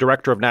for the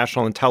Director of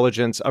National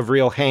Intelligence,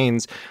 Avril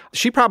Haines.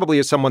 She probably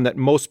is someone that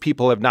most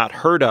people have not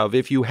heard of.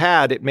 If you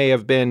had, it may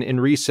have been in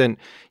recent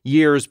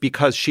years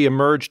because she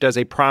emerged as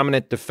a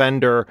prominent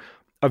defender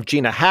of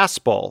Gina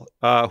Haspel,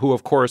 who,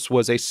 of course,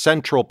 was a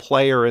central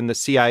player in the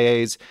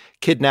CIA's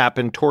kidnap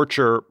and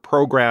torture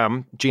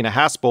program, Gina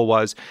Haspel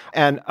was.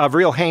 And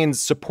Avril Haines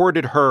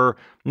supported her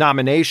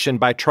nomination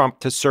by Trump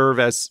to serve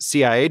as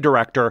CIA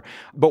director.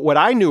 But what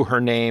I knew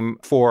her name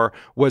for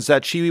was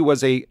that she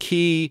was a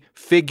key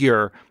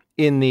figure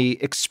in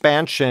the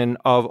expansion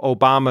of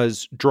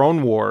Obama's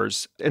drone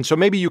wars. And so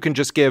maybe you can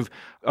just give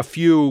a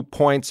few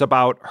points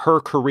about her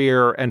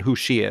career and who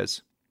she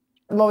is.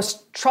 The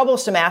most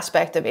troublesome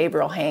aspect of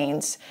Avril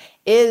Haines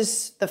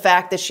is the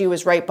fact that she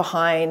was right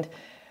behind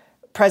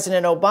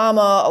President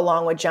Obama,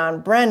 along with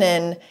John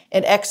Brennan,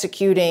 in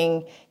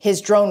executing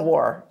his drone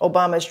war,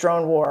 Obama's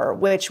drone war,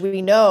 which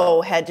we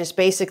know had just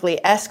basically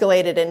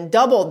escalated and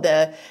doubled,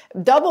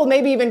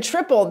 maybe even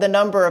tripled the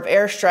number of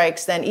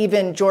airstrikes than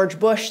even George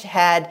Bush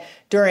had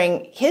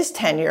during his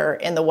tenure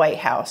in the White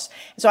House.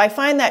 So I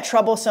find that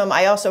troublesome.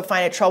 I also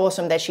find it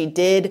troublesome that she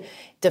did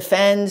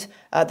defend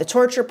the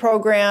torture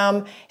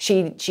program.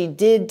 She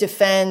did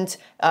defend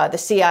the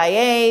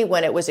CIA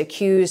when it was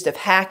accused of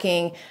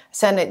hacking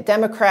Senate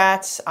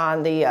Democrats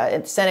on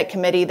the Senate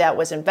committee that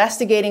was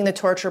investigating the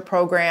torture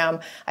program.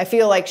 I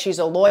feel like she's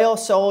a loyal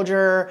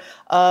soldier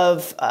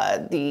of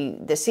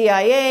the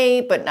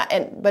CIA, but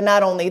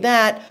not only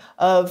that,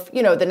 of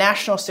the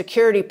national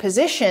security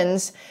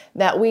positions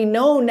that we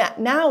now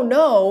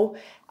know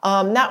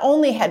not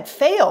only had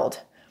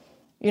failed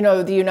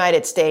the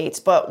United States,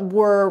 but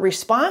were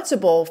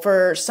responsible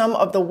for some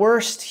of the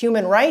worst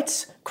human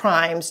rights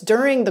crimes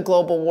during the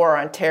global war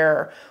on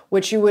terror,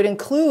 which you would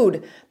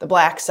include the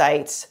black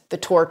sites, the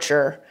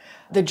torture,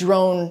 the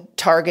drone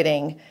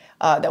targeting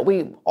that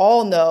we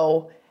all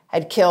know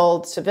had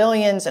killed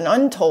civilians, an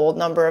untold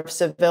number of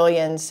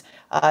civilians,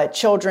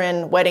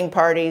 children, wedding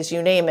parties,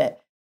 you name it.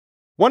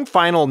 One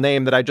final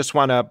name that I just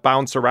want to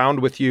bounce around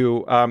with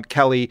you,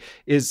 Kelly,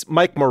 is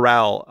Mike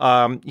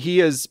Morell. He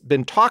has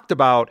been talked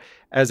about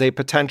as a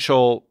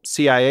potential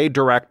CIA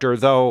director,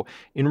 though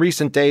in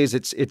recent days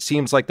it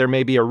seems like there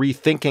may be a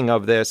rethinking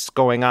of this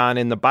going on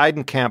in the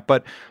Biden camp.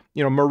 But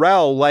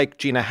Morell, like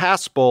Gina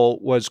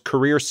Haspel, was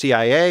career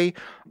CIA.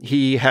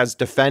 He has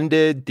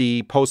defended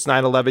the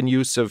post-9/11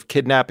 use of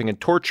kidnapping and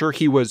torture.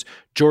 He was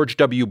George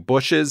W.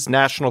 Bush's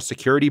national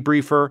security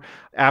briefer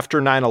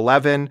after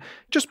 9/11.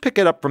 Just pick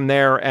it up from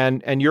there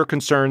and your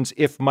concerns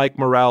if Mike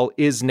Morell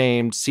is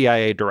named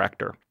CIA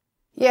director.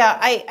 Yeah,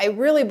 I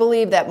really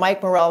believe that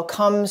Mike Morell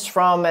comes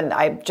from, and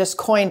I just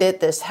coined it,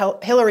 this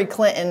Hillary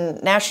Clinton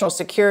National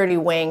Security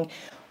Wing,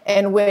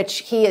 in which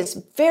he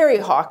is very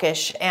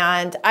hawkish.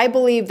 And I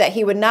believe that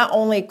he would not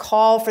only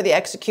call for the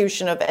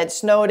execution of Ed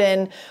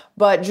Snowden,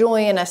 but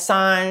Julian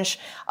Assange.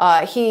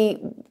 He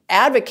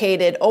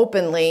advocated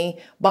openly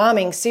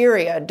bombing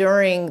Syria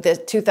during the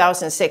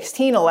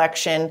 2016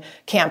 election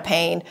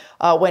campaign,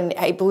 when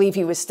I believe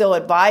he was still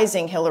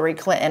advising Hillary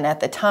Clinton at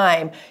the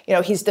time.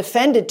 He's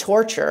defended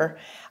torture.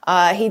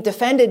 He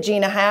defended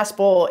Gina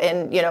Haspel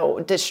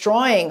in,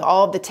 destroying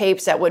all of the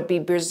tapes that would be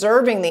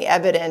preserving the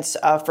evidence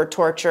for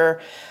torture.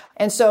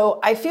 And so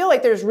I feel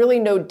like there's really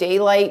no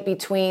daylight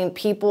between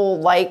people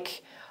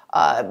like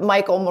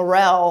Michael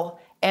Morell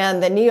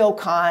and the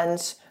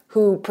neocons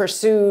who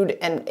pursued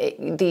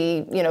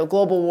the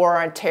global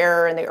war on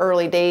terror in the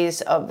early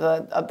days of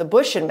the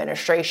Bush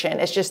administration.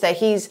 It's just that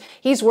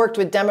he's worked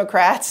with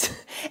Democrats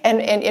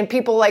and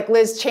people like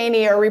Liz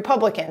Cheney are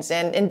Republicans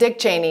and Dick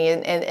Cheney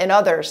and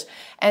others.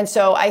 And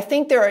so I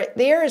think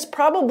there is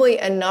probably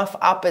enough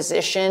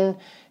opposition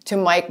to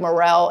Mike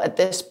Morell at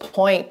this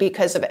point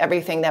because of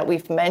everything that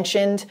we've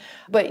mentioned,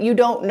 but you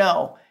don't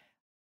know.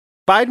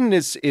 Biden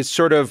is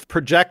sort of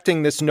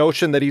projecting this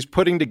notion that he's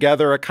putting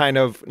together a kind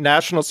of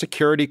national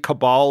security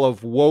cabal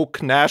of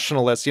woke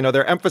nationalists.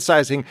 They're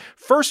emphasizing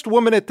first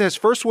woman at this,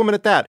 first woman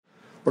at that.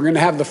 We're going to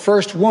have the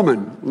first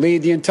woman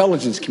lead the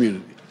intelligence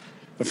community,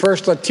 the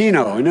first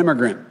Latino and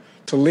immigrant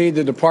to lead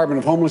the Department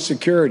of Homeland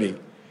Security,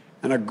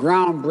 and a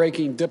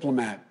groundbreaking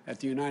diplomat at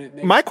the United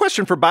Nations. My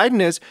question for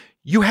Biden is,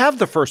 you have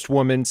the first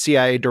woman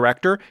CIA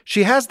director.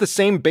 She has the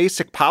same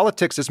basic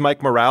politics as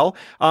Mike Morell.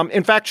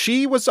 In fact,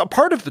 she was a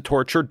part of the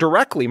torture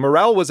directly.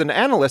 Morell was an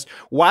analyst.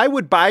 Why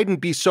would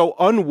Biden be so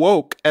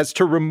unwoke as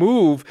to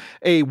remove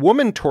a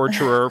woman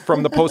torturer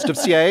from the post of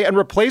CIA and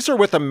replace her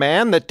with a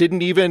man that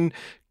didn't even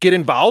get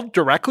involved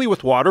directly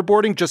with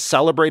waterboarding, just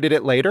celebrated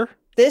it later?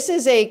 This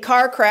is a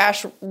car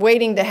crash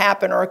waiting to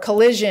happen, or a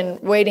collision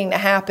waiting to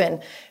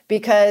happen,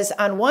 because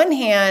on one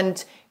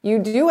hand, you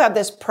do have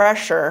this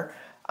pressure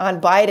on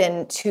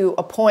Biden to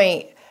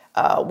appoint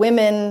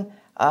women,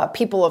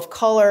 people of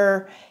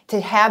color,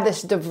 to have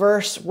this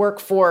diverse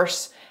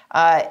workforce,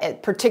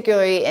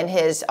 particularly in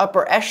his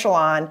upper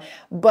echelon.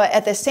 But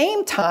at the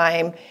same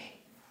time,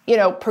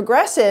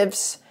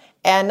 progressives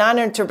and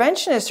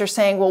non-interventionists are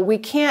saying, well, we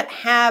can't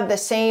have the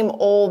same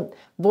old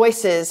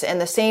voices and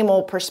the same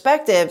old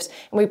perspectives.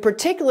 And we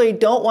particularly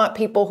don't want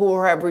people who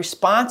are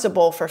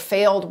responsible for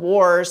failed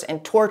wars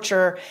and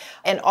torture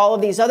and all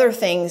of these other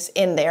things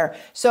in there.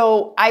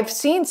 So I've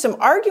seen some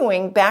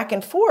arguing back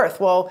and forth.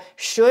 Well,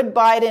 should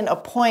Biden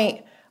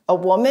appoint a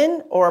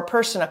woman or a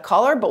person of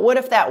color? But what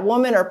if that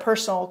woman or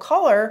person of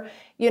color,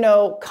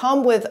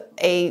 come with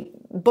a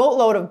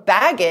boatload of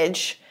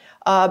baggage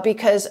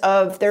because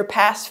of their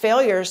past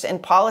failures in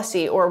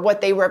policy or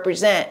what they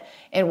represent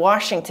in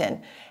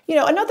Washington?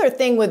 Another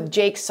thing with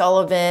Jake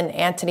Sullivan,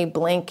 Antony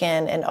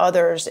Blinken, and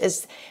others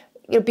is,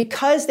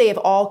 because they have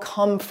all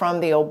come from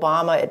the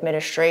Obama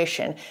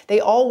administration, they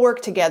all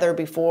worked together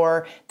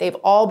before, they've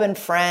all been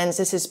friends.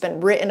 This has been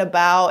written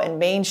about in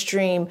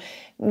mainstream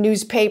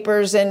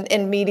newspapers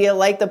and media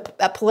like the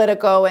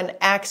Politico and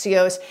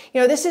Axios.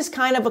 This is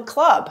kind of a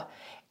club.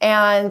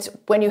 And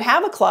when you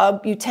have a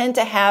club, you tend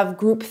to have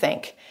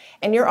groupthink.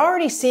 And you're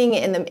already seeing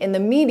it in the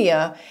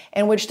media,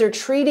 in which they're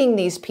treating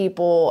these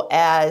people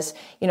as,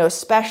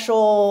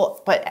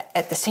 special, but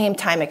at the same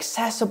time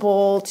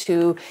accessible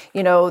to,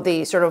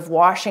 the sort of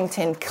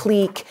Washington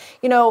clique.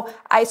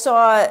 I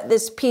saw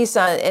this piece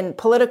in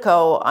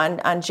Politico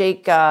on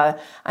Jake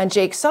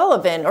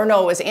Sullivan, or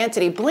no, it was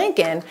Antony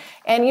Blinken.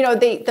 And,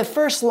 the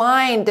first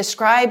line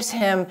describes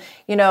him,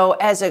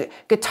 as a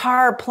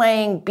guitar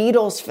playing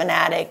Beatles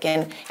fanatic,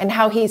 and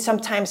how he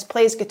sometimes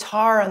plays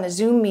guitar on the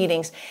Zoom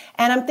meetings.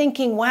 And I'm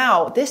thinking,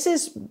 wow, this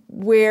is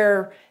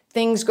where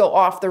things go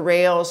off the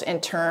rails in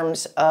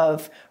terms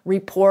of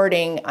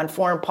reporting on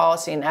foreign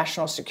policy and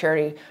national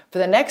security. For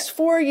the next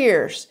 4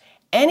 years,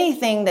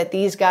 anything that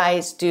these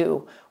guys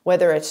do,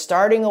 whether it's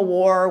starting a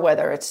war,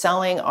 whether it's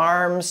selling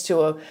arms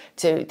to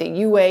the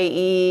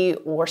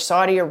UAE or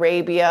Saudi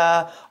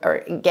Arabia, or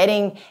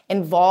getting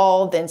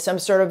involved in some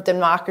sort of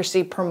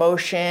democracy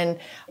promotion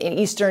in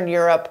Eastern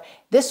Europe,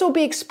 this will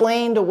be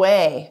explained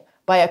away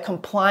by a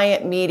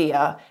compliant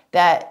media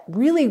that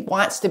really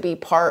wants to be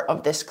part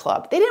of this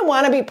club. They didn't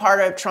want to be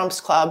part of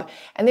Trump's club,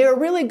 and they were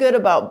really good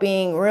about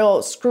being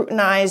real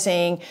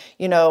scrutinizing,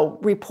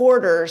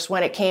 reporters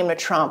when it came to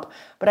Trump.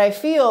 But I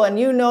feel, and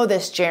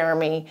this,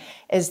 Jeremy,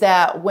 is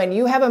that when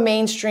you have a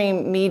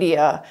mainstream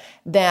media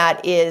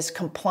that is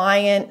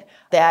compliant,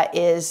 that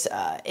is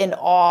in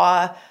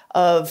awe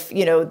of,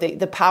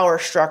 the power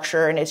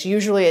structure, and it's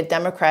usually a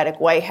Democratic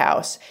White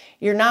House,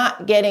 you're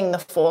not getting the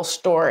full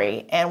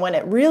story. And when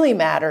it really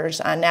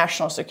matters on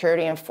national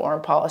security and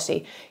foreign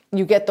policy,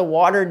 you get the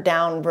watered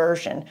down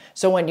version.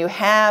 So when you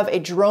have a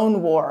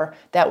drone war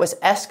that was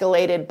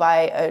escalated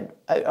by an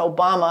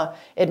Obama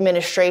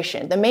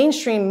administration, the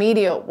mainstream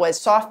media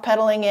was soft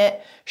pedaling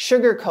it,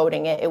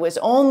 sugarcoating it. It was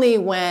only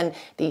when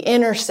The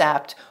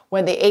Intercept,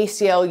 when the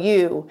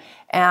ACLU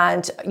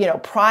and,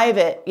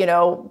 private,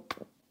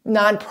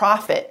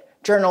 nonprofit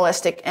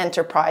journalistic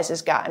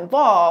enterprises got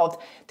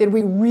involved, did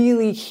we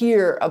really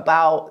hear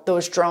about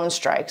those drone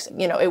strikes?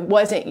 It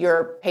wasn't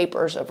your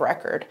papers of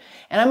record.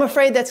 And I'm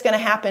afraid that's going to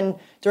happen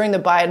during the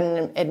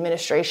Biden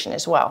administration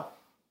as well.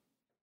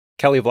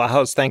 Kelly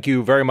Vlahos, thank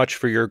you very much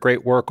for your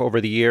great work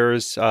over the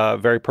years.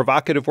 Very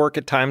provocative work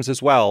at times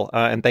as well.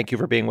 And thank you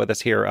for being with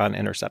us here on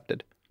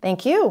Intercepted.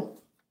 Thank you.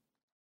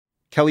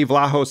 Kelly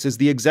Vlahos is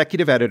the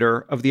executive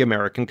editor of The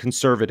American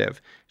Conservative.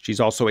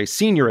 She's also a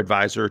senior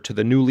advisor to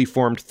the newly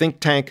formed think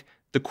tank,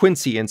 the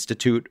Quincy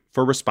Institute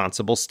for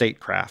Responsible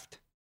Statecraft.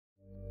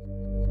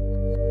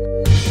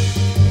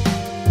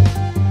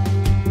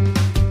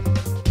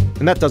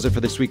 And that does it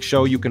for this week's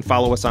show. You can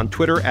follow us on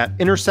Twitter at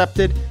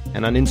Intercepted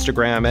and on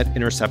Instagram at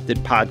Intercepted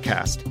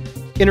Podcast.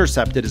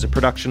 Intercepted is a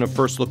production of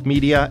First Look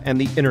Media and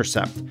The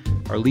Intercept.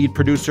 Our lead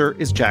producer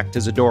is Jack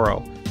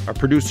Dizadoro. Our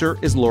producer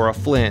is Laura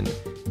Flynn.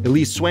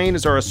 Elise Swain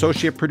is our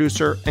associate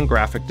producer and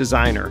graphic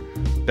designer.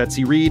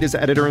 Betsy Reed is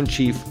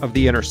editor-in-chief of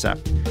The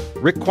Intercept.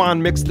 Rick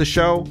Kwan mixed the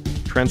show.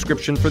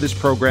 Transcription for this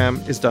program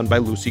is done by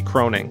Lucy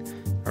Croning.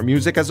 Our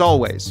music, as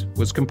always,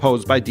 was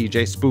composed by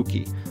DJ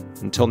Spooky.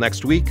 Until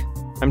next week,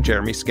 I'm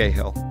Jeremy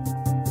Scahill.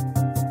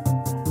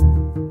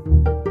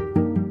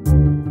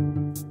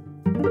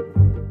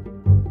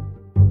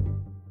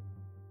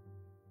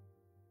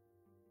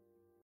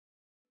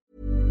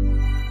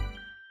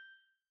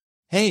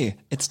 Hey,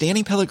 it's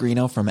Danny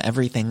Pellegrino from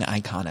Everything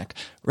Iconic.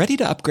 Ready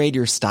to upgrade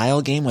your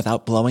style game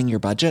without blowing your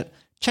budget?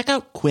 Check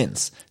out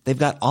Quince. They've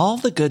got all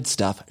the good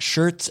stuff,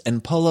 shirts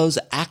and polos,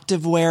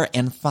 activewear,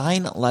 and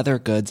fine leather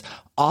goods,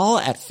 all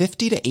at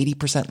 50 to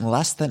 80%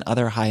 less than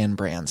other high-end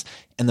brands.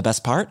 And the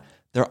best part?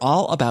 They're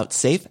all about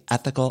safe,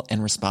 ethical,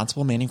 and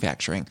responsible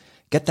manufacturing.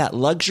 Get that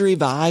luxury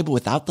vibe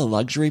without the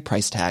luxury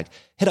price tag.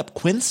 Hit up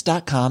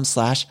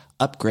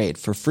quince.com/upgrade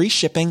for free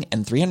shipping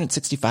and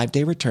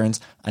 365-day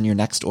returns on your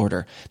next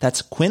order.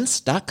 That's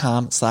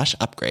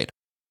quince.com/upgrade.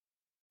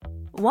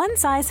 One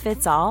size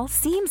fits all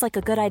seems like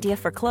a good idea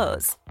for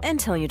clothes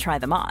until you try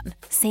them on.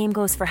 Same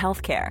goes for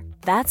healthcare.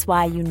 That's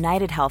why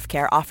United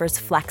Healthcare offers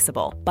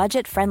flexible,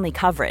 budget-friendly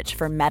coverage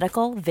for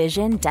medical,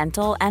 vision,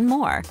 dental, and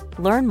more.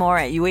 Learn more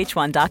at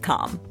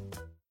uh1.com.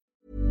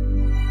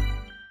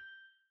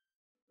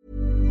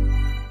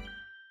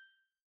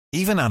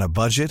 Even on a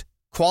budget,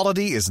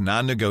 quality is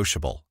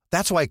non-negotiable.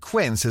 That's why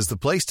Quince is the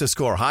place to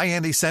score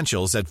high-end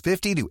essentials at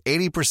 50 to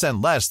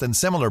 80% less than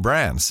similar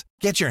brands.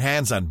 Get your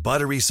hands on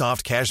buttery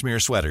soft cashmere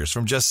sweaters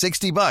from just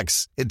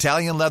 $60,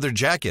 Italian leather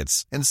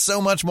jackets, and so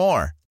much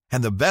more.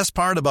 And the best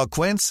part about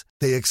Quince,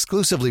 they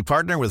exclusively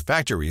partner with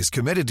factories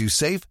committed to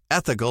safe,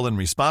 ethical, and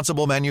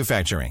responsible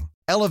manufacturing.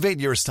 Elevate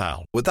your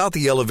style without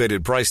the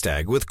elevated price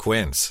tag with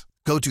Quince.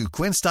 Go to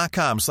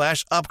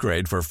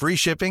quince.com/upgrade for free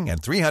shipping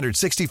and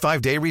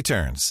 365-day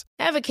returns.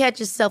 Ever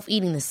catch yourself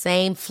eating the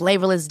same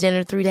flavorless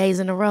dinner 3 days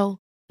in a row?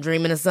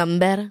 Dreaming of something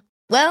better?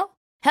 Well,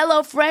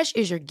 HelloFresh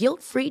is your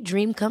guilt-free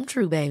dream come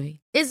true,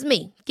 baby. It's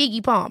me,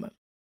 Keke Palmer.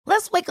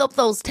 Let's wake up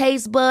those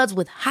taste buds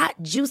with hot,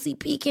 juicy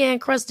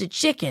pecan-crusted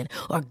chicken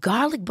or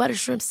garlic butter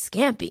shrimp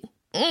scampi.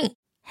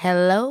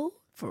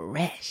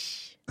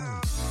 HelloFresh.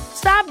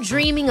 Stop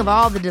dreaming of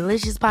all the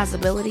delicious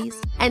possibilities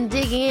and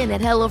dig in at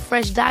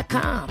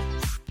HelloFresh.com.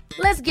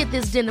 Let's get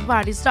this dinner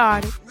party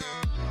started.